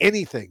down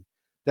anything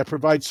that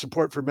provides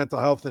support for mental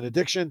health and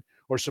addiction,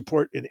 or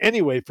support in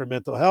any way for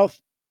mental health,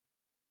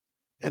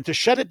 and to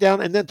shut it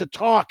down and then to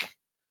talk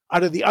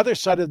out of the other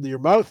side of your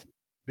mouth,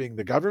 being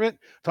the government,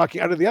 talking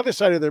out of the other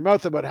side of their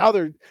mouth about how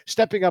they're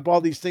stepping up all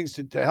these things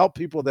to help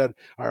people that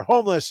are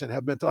homeless and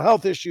have mental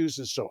health issues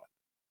and so on.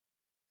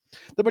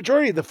 The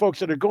majority of the folks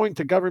that are going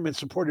to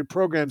government-supported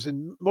programs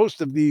in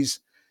most of these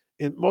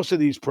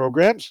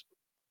programs,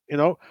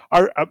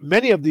 are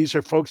many of these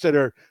are folks that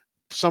are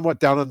somewhat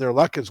down on their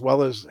luck as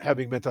well as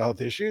having mental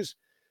health issues.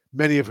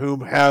 Many of whom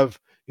have,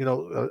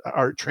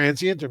 are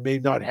transient or may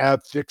not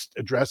have fixed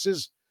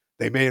addresses.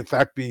 They may in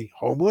fact be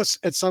homeless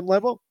at some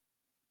level.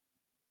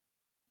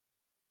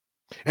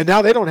 And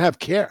now they don't have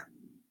care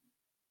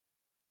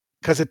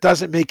because it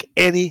doesn't make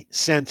any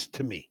sense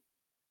to me.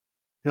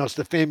 It's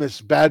the famous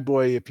Bad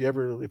Boy. If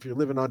you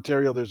live in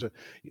Ontario,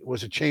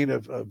 was a chain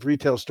of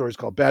retail stores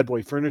called Bad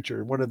Boy Furniture.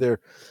 And one of their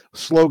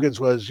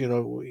slogans was,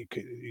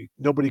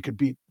 nobody could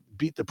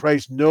beat the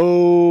price.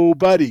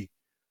 Nobody.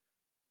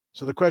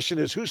 So the question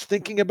is, who's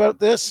thinking about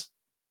this?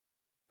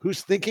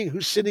 Who's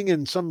sitting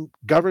in some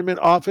government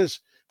office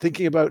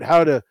thinking about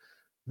how to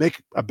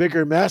make a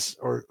bigger mess,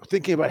 or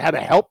thinking about how to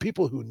help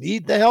people who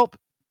need the help?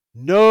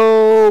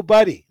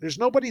 Nobody. There's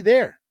nobody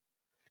there,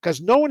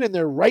 because no one in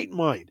their right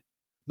mind,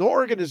 No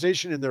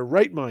organization in their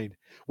right mind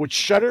would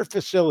shutter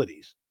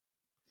facilities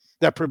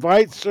that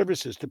provide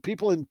services to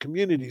people in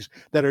communities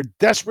that are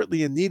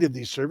desperately in need of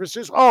these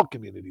services, all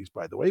communities,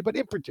 by the way, but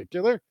in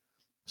particular,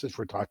 since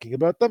we're talking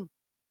about them,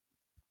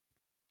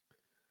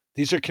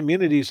 these are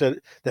communities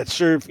that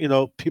serve,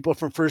 people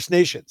from First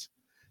Nations.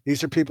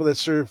 These are people that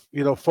serve,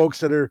 folks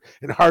that are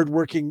in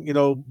hardworking,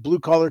 blue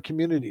collar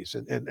communities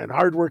and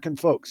hardworking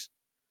folks.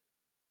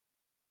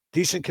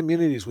 Decent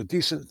communities with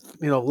decent,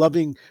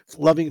 loving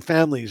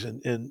families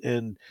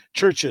and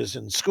churches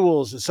and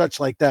schools and such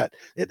like that.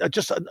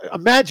 Just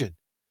imagine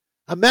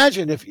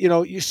if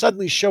you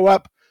suddenly show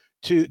up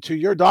to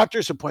your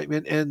doctor's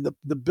appointment and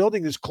the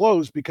building is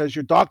closed because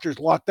your doctor's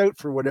locked out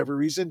for whatever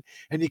reason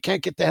and you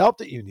can't get the help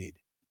that you need.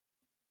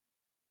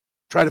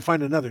 Try to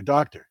find another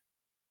doctor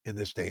in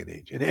this day and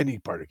age in any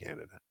part of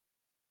Canada.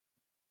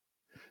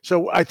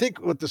 So I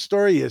think what the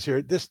story is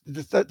here, this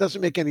that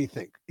doesn't make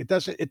anything. It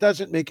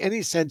doesn't make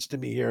any sense to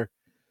me here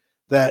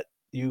that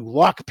you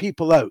lock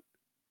people out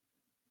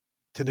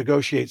to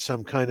negotiate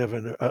some kind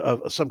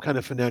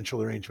of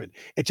financial arrangement.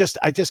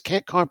 I just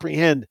can't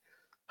comprehend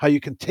how you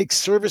can take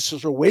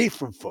services away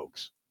from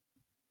folks.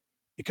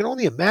 You can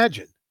only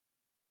imagine.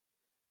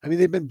 I mean,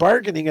 they've been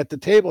bargaining at the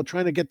table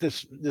trying to get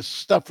this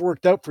stuff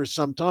worked out for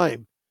some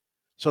time.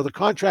 So the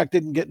contract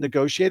didn't get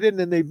negotiated, and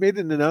then they've made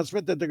an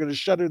announcement that they're going to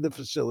shutter the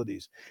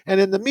facilities.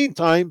 And in the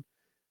meantime,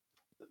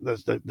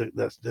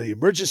 the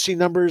emergency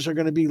numbers are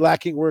going to be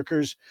lacking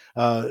workers.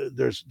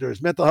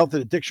 There's mental health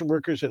and addiction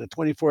workers in a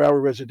 24-hour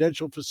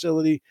residential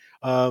facility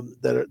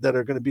that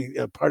are going to be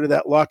a part of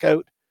that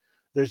lockout.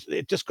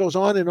 It just goes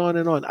on and on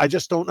and on. I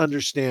just don't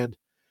understand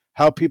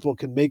how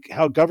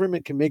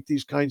government can make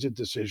these kinds of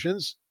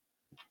decisions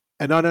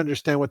and not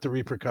understand what the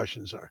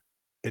repercussions are.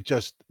 It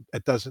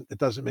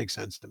doesn't make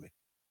sense to me.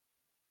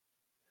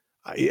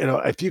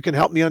 If you can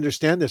help me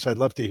understand this, I'd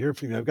love to hear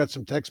from you. I've got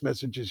some text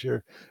messages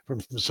here from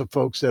some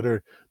folks that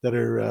are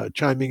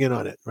chiming in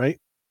on it.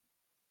 Right?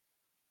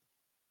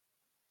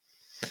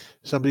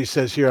 Somebody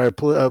says here, a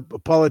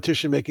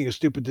politician making a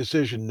stupid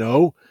decision.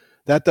 No,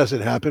 that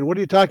doesn't happen. What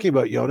are you talking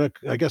about, Yona?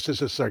 I guess this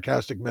is a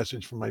sarcastic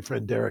message from my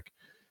friend Derek.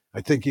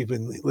 I think you've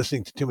been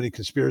listening to too many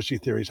conspiracy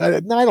theories. I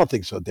don't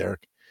think so,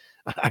 Derek.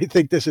 I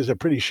think this is a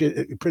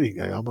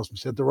I almost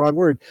said the wrong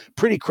word,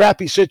 pretty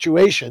crappy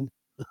situation.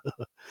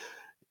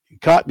 You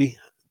caught me.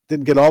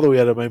 Didn't get all the way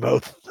out of my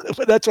mouth.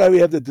 But that's why we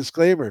have the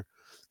disclaimer,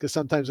 because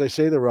sometimes I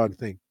say the wrong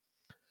thing.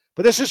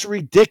 But this is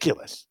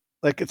ridiculous.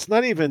 Like, it's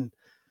not even,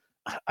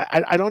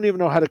 I don't even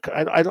know how to,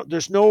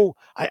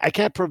 I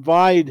can't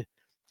provide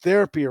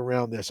therapy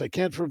around this. I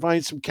can't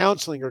provide some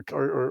counseling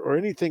or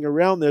anything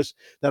around this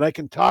that I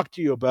can talk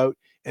to you about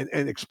and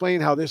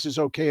explain how this is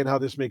okay and how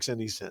this makes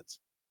any sense.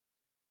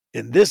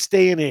 In this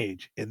day and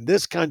age, in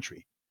this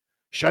country,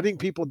 shutting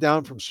people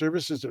down from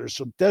services that are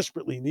so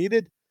desperately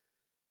needed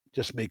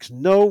just makes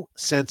no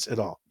sense at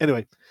all.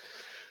 Anyway,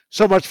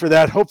 so much for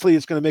that. Hopefully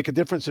it's going to make a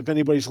difference if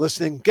anybody's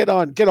listening. Get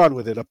on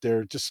with it up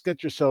there. Just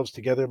get yourselves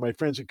together. My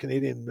friends at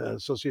Canadian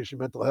Association of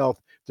Mental Health,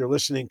 they're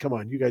listening. Come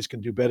on, you guys can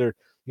do better.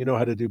 You know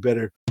how to do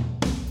better.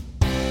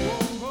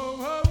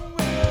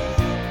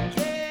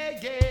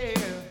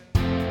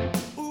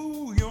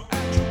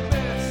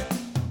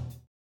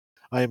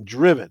 I am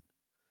driven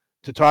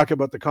to talk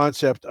about the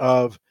concept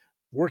of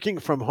working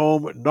from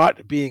home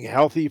not being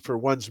healthy for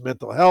one's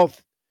mental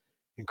health,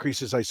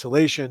 increases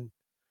isolation,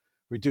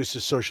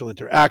 reduces social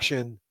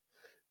interaction,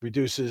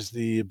 reduces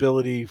the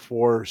ability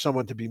for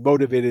someone to be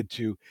motivated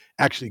to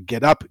actually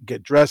get up,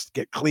 get dressed,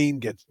 get clean,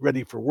 get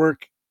ready for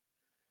work.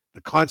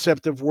 The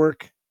concept of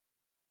work,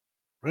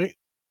 right?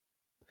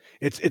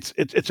 It's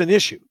an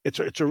issue. It's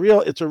a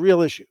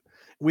real issue.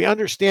 We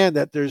understand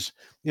that there's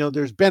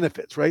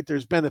benefits, right?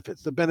 There's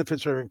benefits. The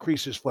benefits are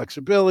increases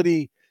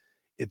flexibility,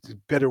 it's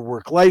better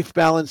work-life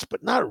balance,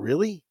 but not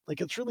really.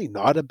 Like, it's really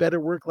not a better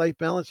work-life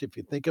balance if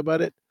you think about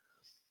it.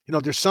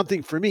 There's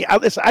something for me. I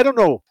don't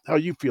know how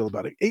you feel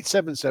about it.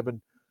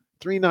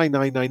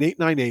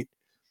 877-399-9898.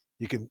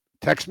 You can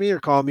text me or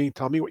call me.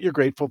 Tell me what you're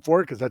grateful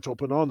for, because that's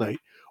open all night.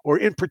 Or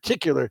in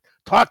particular,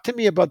 talk to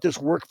me about this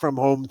work from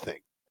home thing.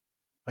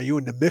 Are you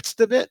in the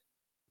midst of it?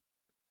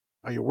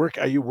 Are you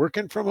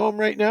working from home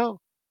right now?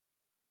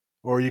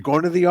 Or are you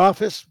going to the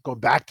office, going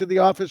back to the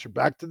office or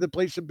back to the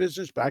place of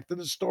business, back to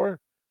the store?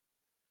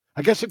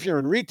 I guess if you're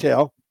in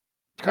retail,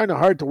 it's kind of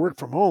hard to work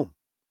from home.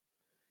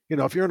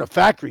 If you're in a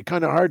factory,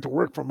 kind of hard to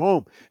work from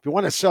home. If you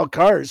want to sell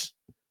cars,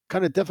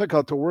 kind of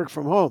difficult to work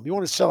from home. You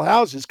want to sell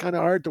houses, kind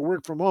of hard to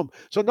work from home.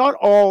 So not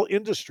all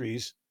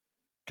industries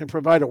can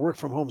provide a work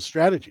from home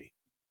strategy.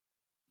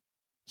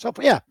 So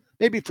yeah,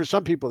 maybe for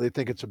some people, they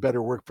think it's a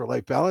better work for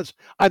life balance.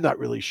 I'm not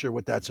really sure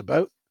what that's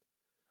about.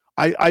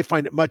 I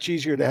find it much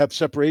easier to have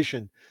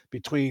separation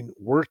between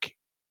work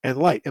and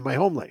life in my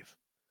home life.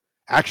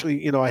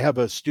 Actually, I have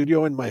a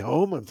studio in my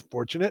home. I'm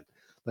fortunate.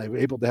 I'm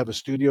able to have a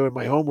studio in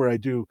my home where I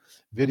do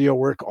video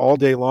work all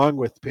day long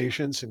with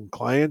patients and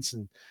clients,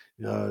 and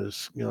I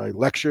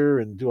lecture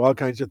and do all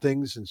kinds of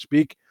things and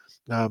speak,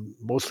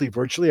 mostly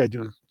virtually. I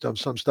do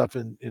some stuff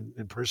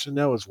in person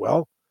now as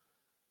well.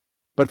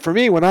 But for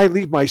me, when I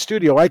leave my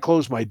studio, I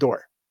close my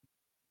door.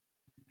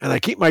 And I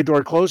keep my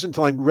door closed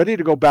until I'm ready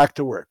to go back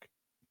to work.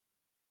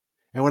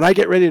 And when I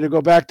get ready to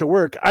go back to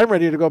work, I'm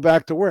ready to go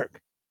back to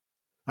work.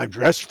 I'm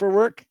dressed for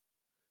work.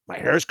 My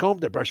hair's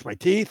combed. I brush my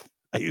teeth.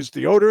 I use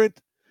deodorant.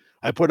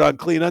 I put on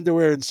clean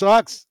underwear and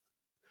socks.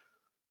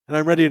 And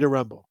I'm ready to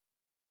rumble.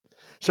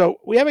 So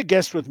we have a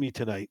guest with me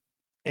tonight.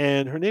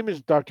 And her name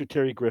is Dr.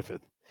 Terri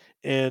Griffith.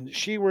 And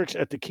she works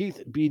at the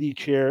Keith Beedie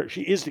Chair.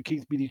 She is the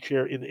Keith Beedie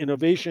Chair in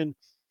Innovation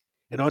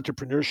and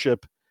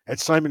Entrepreneurship at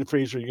Simon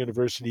Fraser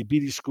University,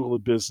 Beedie School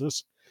of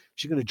Business.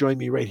 She's going to join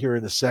me right here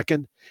in a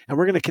second. And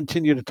we're going to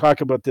continue to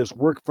talk about this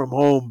work from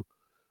home,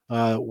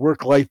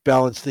 work-life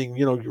balance thing.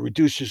 You know, it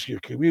reduces your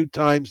commute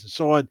times and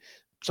so on.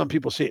 Some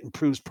people say it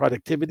improves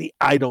productivity.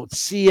 I don't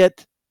see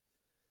it.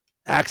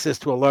 Access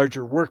to a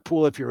larger work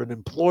pool if you're an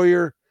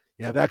employer.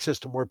 You have access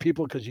to more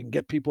people because you can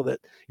get people that,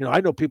 I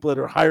know people that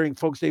are hiring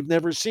folks they've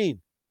never seen.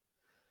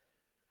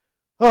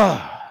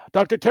 Oh,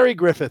 Dr. Terri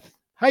Griffith,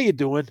 how you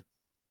doing?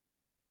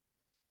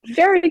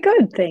 Very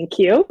good, thank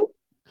you.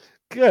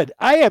 Good.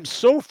 I am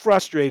so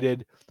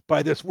frustrated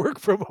by this work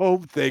from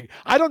home thing.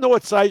 I don't know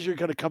what size you're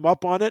going to come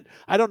up on it.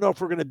 I don't know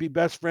if we're going to be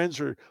best friends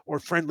or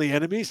friendly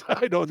enemies.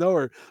 I don't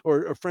know,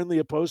 or friendly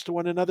opposed to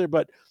one another.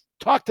 But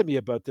talk to me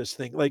about this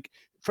thing. Like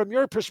from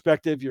your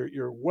perspective,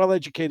 you're well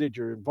educated.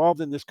 You're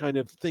involved in this kind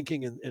of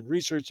thinking and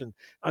research and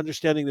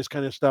understanding this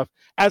kind of stuff.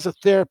 As a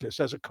therapist,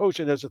 as a coach,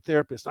 and as a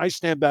therapist, I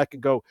stand back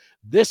and go,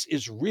 "This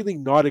is really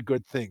not a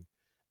good thing."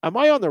 Am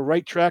I on the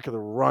right track or the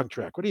wrong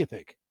track? What do you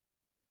think?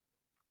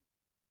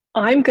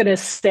 I'm going to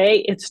say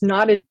it's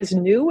not as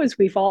new as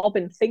we've all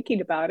been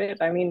thinking about it.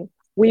 I mean,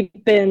 we've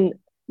been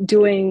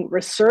doing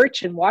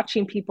research and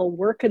watching people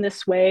work in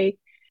this way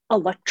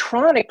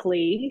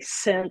electronically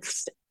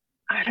since,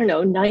 I don't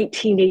know,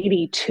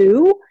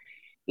 1982.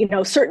 You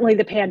know, certainly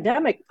the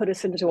pandemic put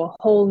us into a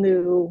whole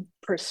new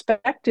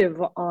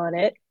perspective on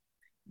it.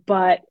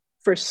 But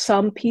for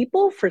some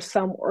people, for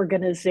some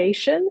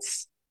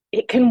organizations,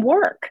 it can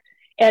work.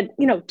 And,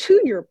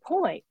 to your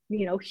point,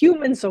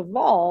 humans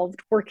evolved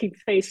working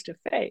face to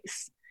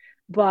face.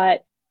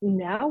 But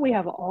now we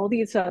have all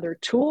these other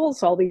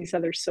tools, all these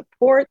other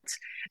supports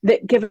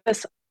that give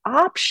us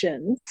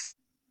options.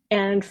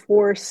 And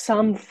for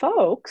some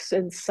folks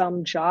and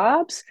some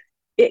jobs,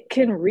 it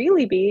can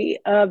really be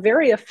a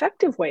very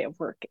effective way of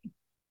working.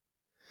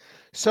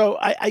 So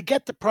I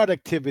get the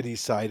productivity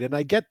side, and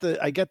I get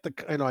the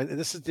and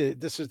this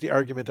is the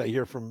argument I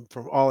hear from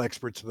all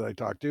experts that I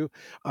talk to,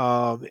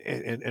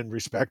 and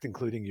respect,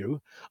 including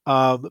you.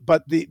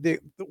 But the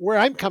where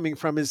I'm coming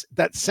from is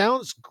that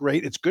sounds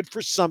great. It's good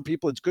for some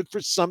people. It's good for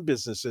some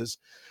businesses,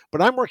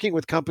 but I'm working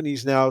with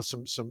companies now.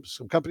 Some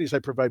companies I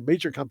provide,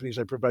 major companies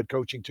I provide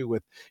coaching to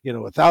with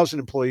 1,000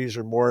 employees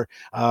or more.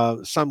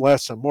 Some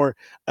less, some more,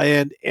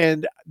 and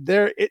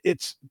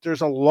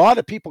there's a lot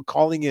of people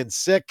calling in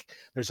sick.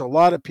 There's a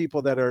lot of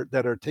people that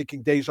are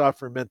taking days off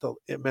for mental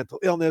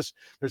illness.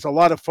 There's a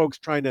lot of folks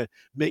trying to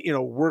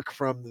work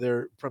from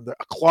the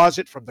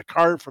closet, from the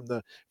car, from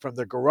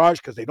the garage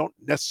because they don't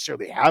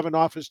necessarily have an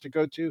office to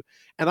go to.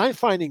 And I'm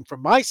finding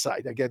from my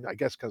side, again, I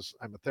guess because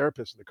I'm a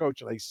therapist and a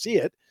coach and I see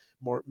it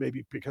more,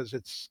 maybe because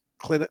it's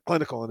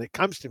clinical and it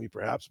comes to me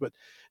perhaps. But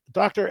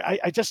doctor,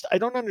 I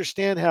don't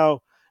understand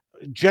how,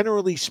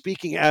 generally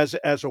speaking, as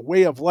a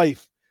way of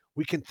life,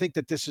 we can think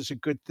that this is a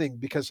good thing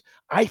because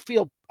I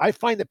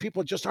find that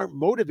people just aren't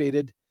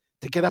motivated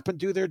to get up and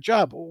do their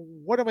job.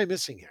 What am I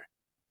missing here?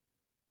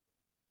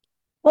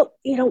 Well,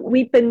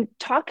 we've been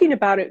talking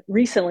about it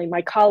recently,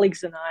 my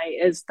colleagues and I,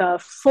 is the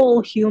full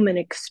human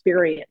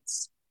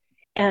experience.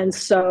 And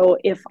so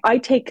if I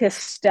take a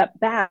step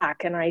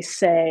back and I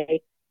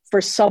say,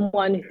 for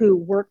someone who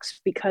works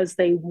because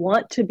they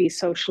want to be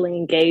socially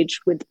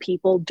engaged with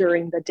people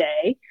during the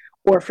day,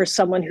 or for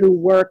someone who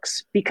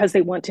works because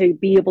they want to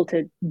be able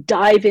to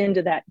dive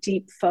into that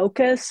deep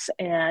focus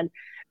and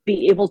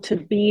be able to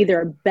be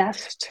their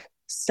best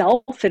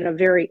self in a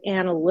very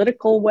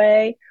analytical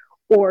way,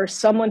 or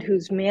someone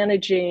who's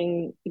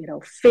managing,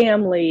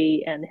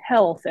 family and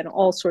health and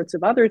all sorts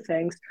of other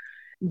things,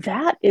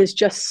 that is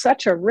just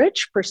such a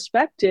rich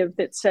perspective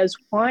that says,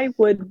 why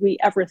would we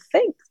ever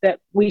think that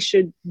we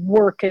should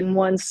work in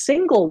one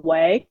single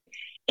way?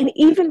 And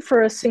even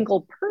for a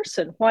single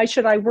person, why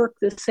should I work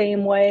the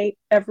same way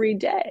every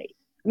day?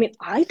 I mean,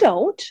 I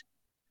don't.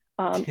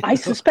 I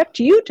suspect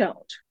you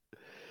don't.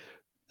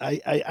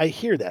 I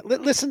hear that.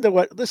 Listen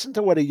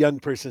to what a young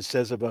person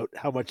says about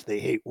how much they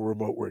hate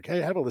remote work.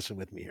 Hey, have a listen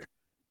with me here,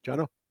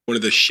 Jono. One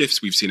of the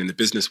shifts we've seen in the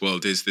business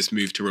world is this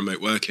move to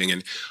remote working,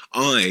 and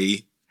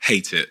I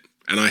hate it.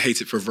 And I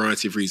hate it for a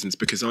variety of reasons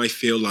because I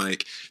feel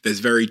like there's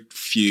very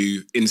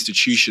few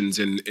institutions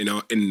in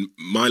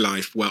my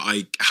life where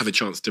I have a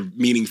chance to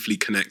meaningfully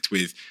connect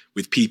with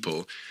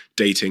people.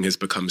 Dating has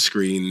become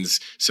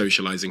screens,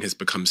 socializing has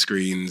become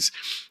screens,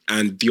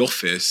 and the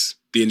office,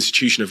 the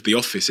institution of the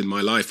office in my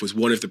life was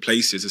one of the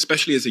places,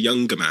 especially as a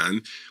younger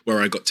man,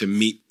 where I got to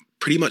meet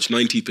pretty much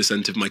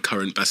 90% of my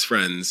current best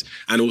friends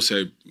and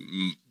also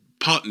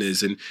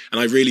partners. And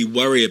I really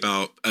worry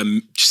about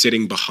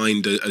sitting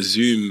behind a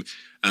Zoom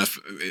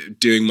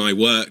doing my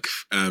work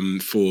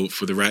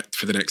for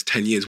the next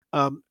 10 years.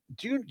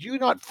 Do you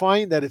not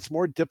find that it's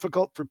more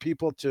difficult for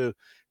people to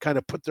kind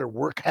of put their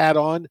work hat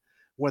on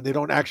when they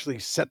don't actually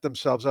set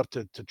themselves up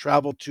to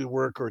travel to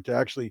work or to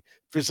actually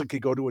physically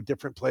go to a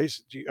different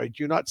place? Do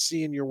you not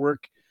see in your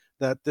work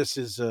that this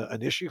is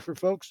an issue for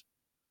folks?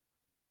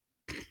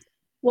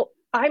 Well,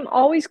 I'm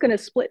always going to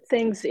split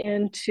things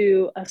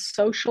into a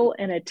social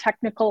and a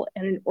technical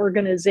and an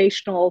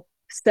organizational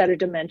set of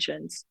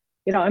dimensions.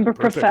 I'm a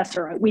Perfect.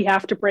 professor. We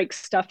have to break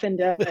stuff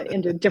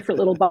into different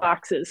little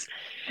boxes.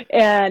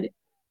 And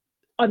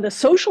on the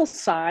social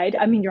side,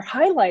 I mean, you're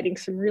highlighting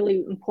some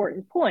really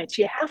important points.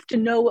 You have to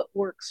know what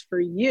works for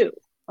you.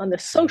 On the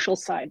social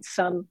side,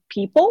 some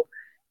people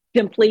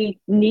simply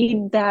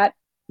need that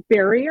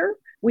barrier.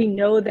 We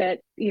know that,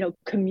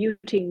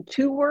 commuting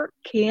to work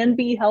can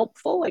be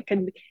helpful. It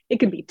can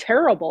be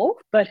terrible,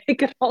 but it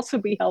can also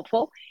be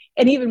helpful.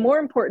 And even more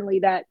importantly,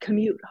 that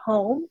commute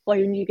home,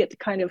 when you get to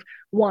kind of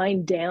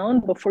wind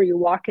down before you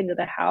walk into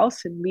the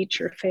house and meet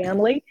your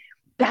family,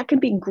 that can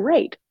be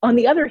great. On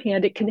the other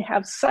hand, it can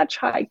have such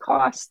high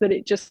costs that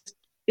it just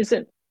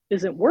isn't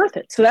worth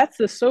it. So that's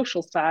the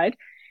social side.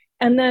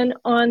 And then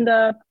on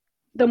the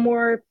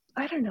more,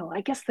 I don't know,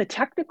 I guess the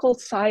technical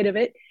side of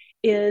it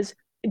is,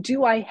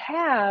 do I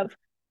have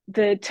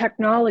the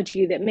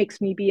technology that makes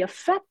me be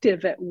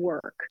effective at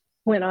work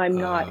when I'm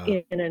not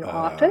in an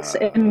office?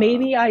 And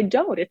maybe I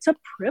don't. It's a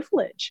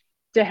privilege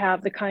to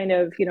have the kind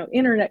of,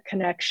 internet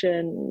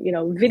connection,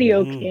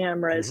 video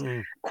cameras,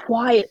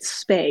 quiet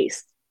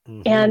space.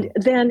 And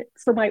then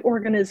for my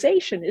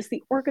organization, is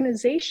the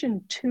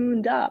organization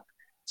tuned up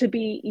to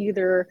be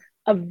either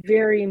a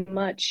very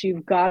much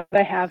you've got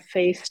to have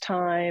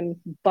FaceTime,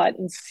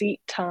 button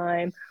seat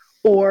time,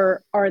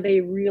 or are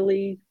they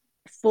really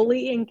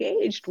fully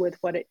engaged with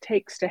what it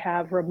takes to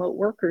have remote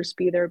workers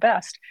be their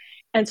best?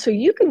 And so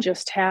you can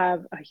just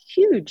have a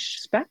huge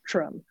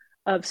spectrum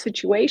of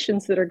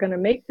situations that are going to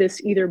make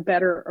this either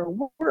better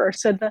or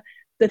worse. And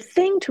the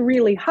thing to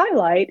really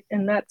highlight,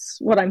 and that's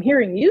what I'm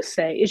hearing you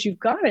say, is you've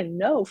got to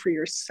know for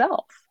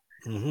yourself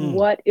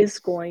what is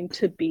going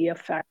to be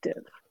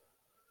effective.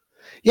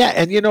 Yeah,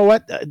 and you know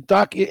what,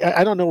 Doc?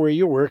 I don't know where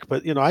you work,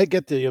 but I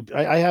get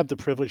I have the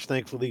privilege,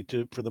 thankfully,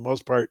 for the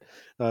most part,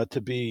 to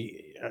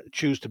be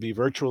choose to be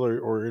virtual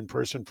or in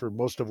person for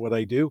most of what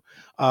I do.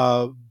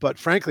 But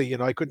frankly,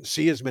 I couldn't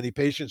see as many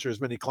patients or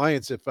as many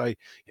clients if it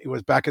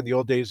was back in the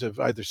old days of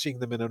either seeing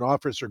them in an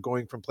office or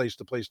going from place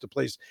to place to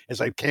place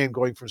as I can,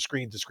 going from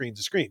screen to screen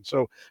to screen.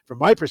 So from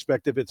my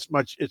perspective, it's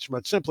much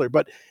simpler.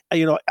 But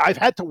I've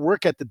had to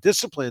work at the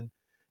discipline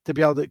to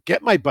be able to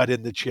get my butt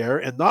in the chair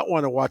and not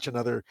want to watch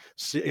another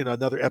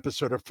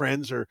episode of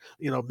Friends or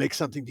make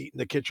something to eat in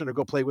the kitchen or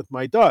go play with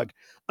my dog.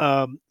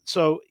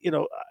 So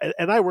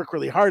and I work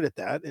really hard at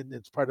that, and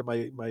it's part of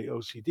my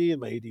OCD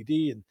and my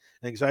ADD and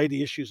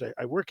anxiety issues.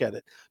 I work at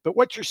it. But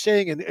what you're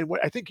saying, and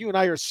what I think you and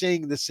I are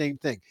saying the same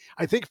thing.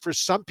 I think for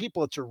some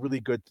people it's a really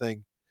good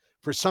thing.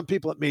 For some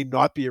people, it may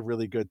not be a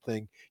really good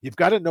thing. You've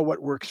got to know what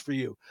works for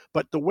you.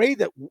 But the way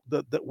that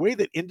the way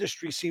that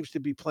industry seems to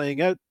be playing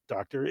out,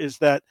 Doctor, is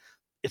that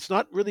it's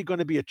not really going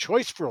to be a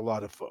choice for a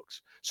lot of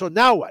folks. So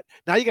now what?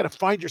 Now you got to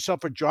find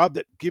yourself a job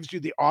that gives you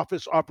the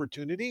office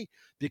opportunity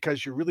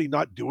because you're really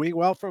not doing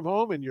well from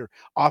home and you're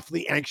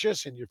awfully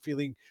anxious and you're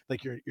feeling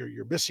like you're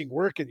missing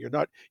work and you're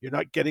not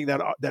getting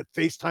that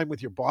FaceTime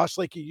with your boss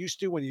like you used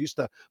to when you used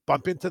to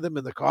bump into them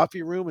in the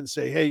coffee room and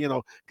say, hey,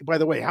 by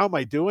the way, how am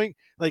I doing?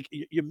 Like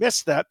you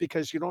miss that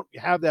because you don't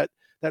have that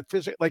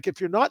physical. Like if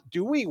you're not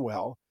doing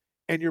well,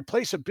 and your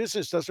place of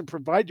business doesn't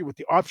provide you with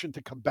the option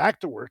to come back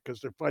to work because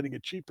they're finding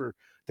it cheaper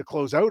to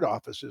close out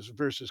offices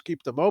versus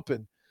keep them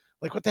open,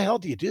 like what the hell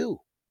do you do?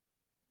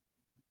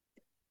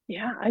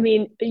 Yeah, I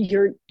mean,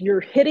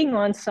 you're hitting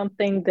on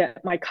something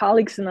that my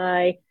colleagues and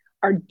I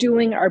are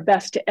doing our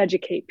best to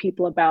educate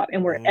people about,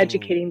 and we're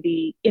educating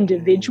the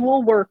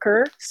individual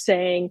worker,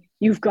 saying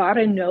you've got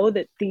to know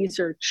that these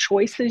are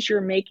choices you're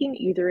making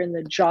either in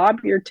the job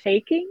you're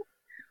taking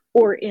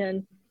or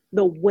in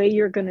the way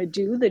you're going to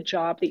do the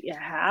job that you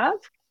have.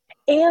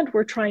 And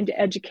we're trying to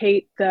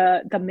educate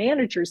the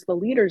managers, the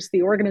leaders,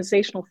 the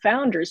organizational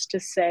founders to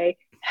say,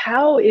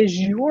 how is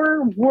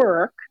your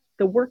work,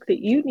 the work that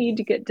you need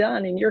to get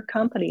done in your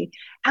company,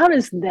 how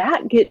does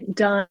that get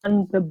done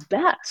the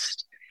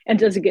best? And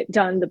does it get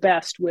done the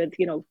best with,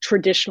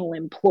 traditional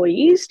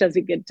employees? Does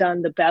it get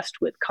done the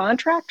best with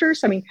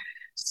contractors? I mean,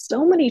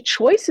 so many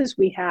choices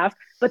we have,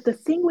 but the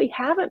thing we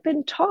haven't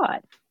been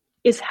taught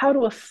is how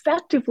to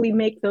effectively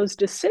make those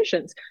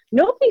decisions.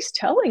 Nobody's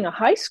telling a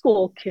high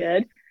school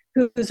kid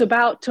who's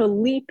about to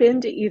leap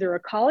into either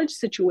a college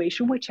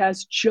situation, which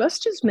has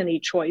just as many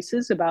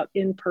choices about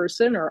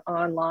in-person or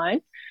online,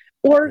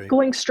 or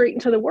going straight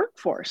into the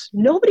workforce.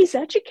 Nobody's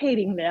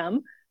educating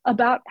them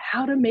about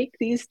how to make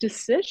these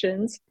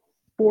decisions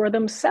for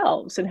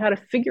themselves and how to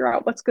figure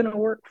out what's going to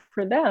work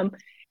for them.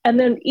 And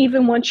then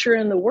even once you're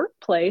in the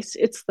workplace,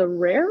 it's the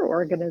rare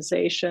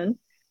organization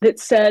that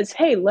says,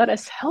 hey, let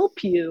us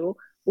help you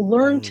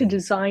learn to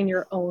design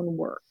your own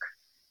work.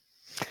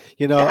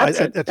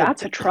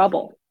 That's a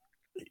trouble.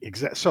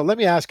 Exactly. So let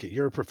me ask you: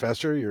 you're a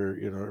professor,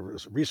 you're a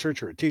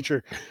researcher, a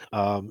teacher,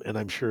 and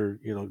I'm sure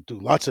do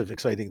lots of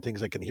exciting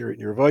things. I can hear it in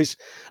your voice.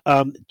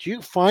 Do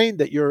you find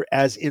that you're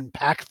as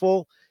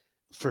impactful?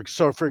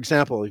 For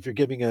example, if you're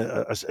giving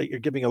you're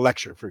giving a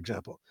lecture, for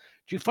example,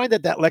 do you find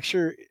that that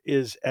lecture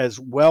is as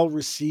well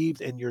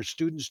received, and your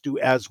students do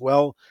as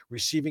well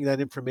receiving that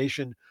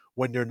information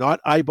when they're not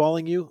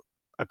eyeballing you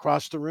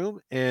across the room,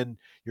 and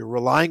you're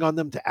relying on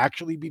them to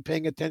actually be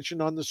paying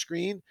attention on the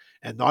screen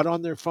and not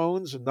on their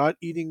phones and not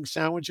eating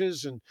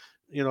sandwiches and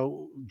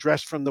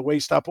dressed from the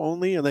waist up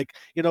only, and like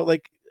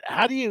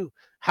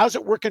how's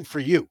it working for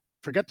you?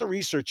 Forget the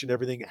research and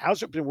everything.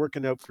 How's it been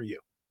working out for you?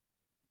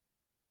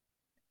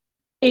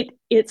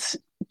 It's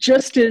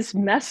just as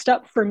messed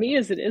up for me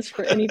as it is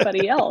for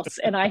anybody else.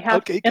 And I have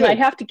Okay, and I good.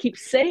 have to keep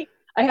saying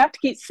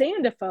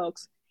to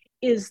folks,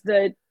 is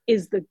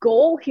the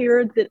goal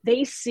here that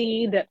they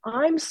see that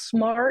I'm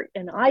smart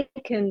and I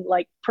can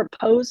like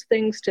propose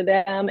things to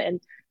them and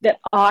that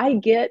I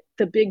get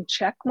the big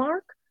check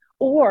mark,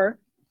 or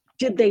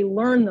did they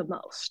learn the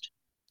most?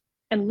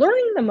 And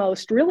learning the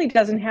most really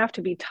doesn't have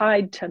to be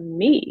tied to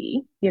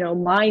me,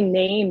 my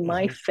name,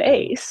 my Hmm. Hmm.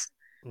 face.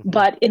 Hmm.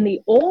 But in the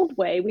old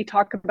way, we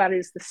talk about it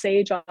as the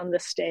sage on the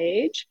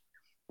stage.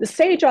 The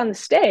sage on the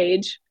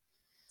stage,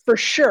 for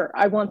sure,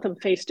 I want them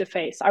face to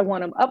face. I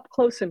want them up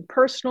close and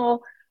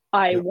personal.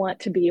 I Yep. want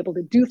to be able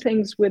to do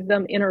things with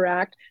them,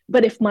 interact.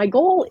 But if my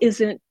goal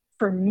isn't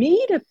for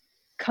me to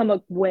come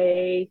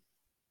away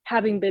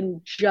having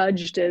been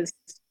judged as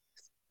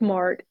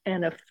smart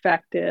and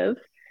effective,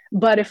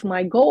 but if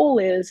my goal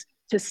is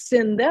to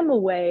send them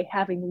away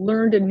having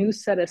learned a new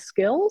set of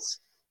skills,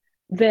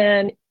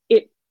 then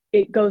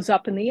it goes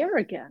up in the air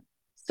again.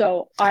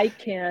 So I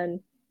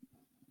can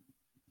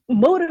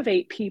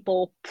motivate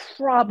people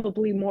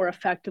probably more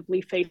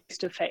effectively face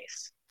to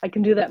face. I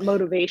can do that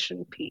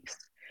motivation piece.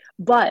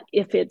 But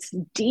if it's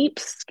deep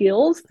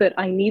skills that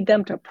I need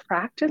them to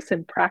practice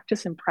and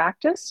practice and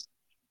practice,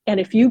 and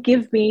if you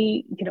give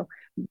me,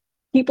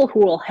 people who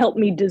will help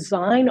me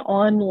design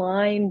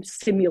online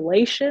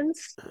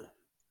simulations,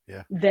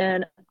 Yeah.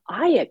 then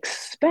I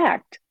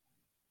expect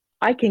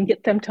I can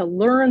get them to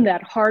learn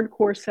that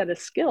hardcore set of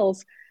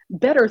skills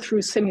better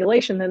through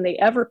simulation than they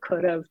ever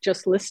could have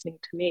just listening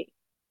to me.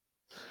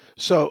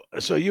 So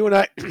you and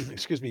I,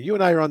 excuse me, you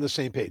and I are on the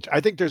same page.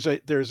 I think there's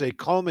a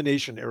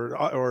culmination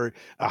or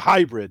a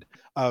hybrid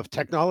of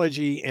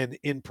technology and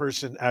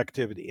in-person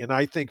activity. And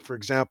I think, for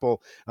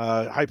example,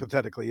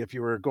 hypothetically, if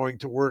you were going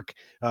to work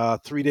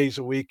 3 days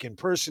a week in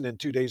person and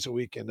 2 days a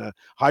week in a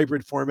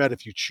hybrid format,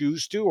 if you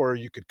choose to, or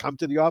you could come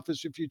to the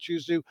office if you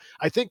choose to.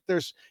 I think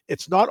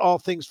it's not all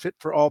things fit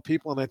for all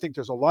people, and I think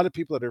there's a lot of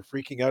people that are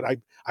freaking out.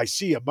 I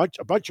see a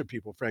bunch of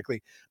people,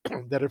 frankly,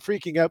 that are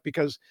freaking out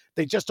because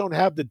they just don't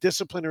have the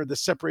discipline or the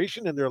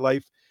separation in their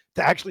life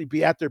to actually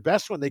be at their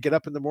best when they get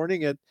up in the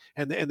morning and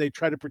they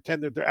try to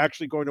pretend that they're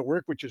actually going to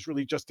work, which is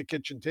really just a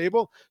kitchen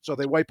table. So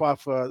they wipe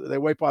off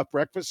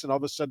breakfast, and all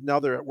of a sudden now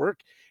they're at work,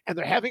 and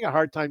they're having a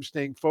hard time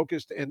staying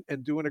focused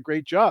and doing a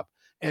great job,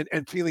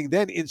 and feeling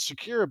then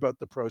insecure about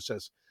the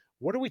process.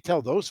 What do we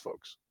tell those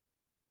folks?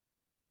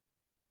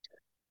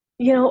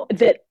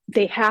 That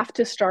they have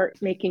to start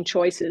making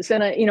choices.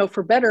 And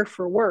for better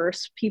for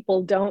worse,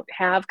 people don't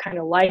have kind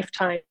of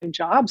lifetime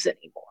jobs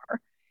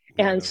anymore.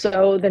 Yeah, And no kidding.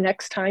 so the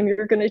next time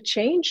you're going to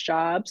change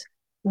jobs,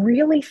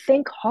 really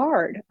think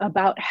hard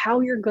about how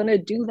you're going to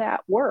do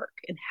that work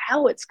and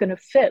how it's going to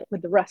fit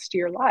with the rest of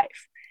your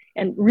life.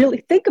 And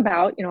really think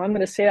about, I'm going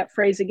to say that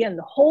phrase again,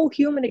 the whole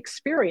human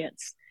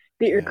experience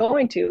that you're Yeah.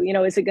 going to.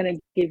 Is it going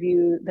to give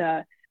you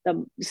the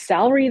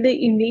salary that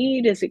you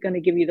need? Is it going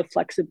to give you the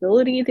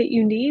flexibility that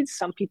you need?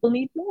 Some people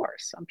need more,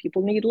 some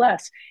people need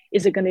less.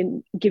 Is it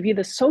going to give you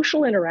the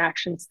social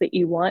interactions that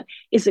you want?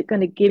 Is it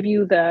going to give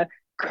you the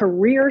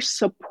career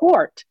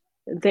support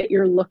that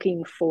you're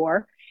looking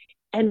for?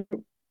 And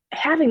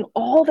having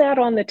all that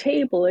on the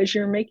table as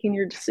you're making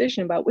your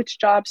decision about which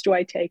jobs do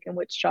I take and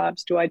which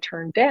jobs do I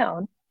turn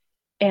down.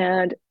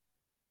 And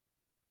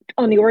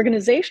on the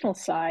organizational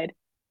side,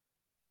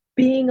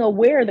 being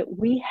aware that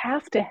we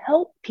have to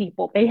help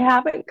people. They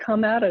haven't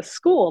come out of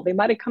school. They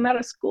might have come out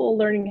of school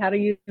learning how to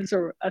use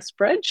a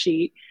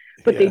spreadsheet,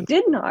 but they Yeah.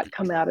 did not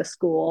come out of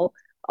school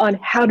on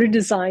how to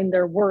design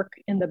their work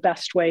in the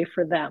best way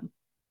for them.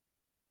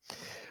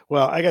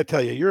 Well, I got to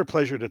tell you, you're a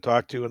pleasure to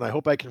talk to, and I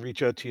hope I can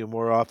reach out to you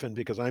more often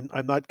because I'm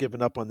not giving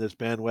up on this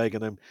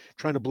bandwagon. I'm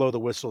trying to blow the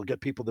whistle,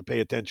 get people to pay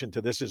attention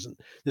to this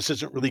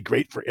isn't really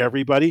great for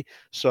everybody.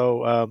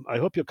 So I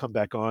hope you'll come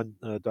back on,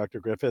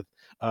 Dr. Griffith,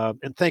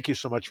 and thank you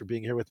so much for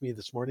being here with me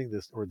this morning,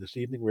 this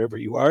evening, wherever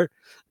you are.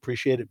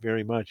 Appreciate it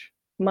very much.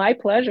 My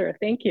pleasure.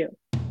 Thank you.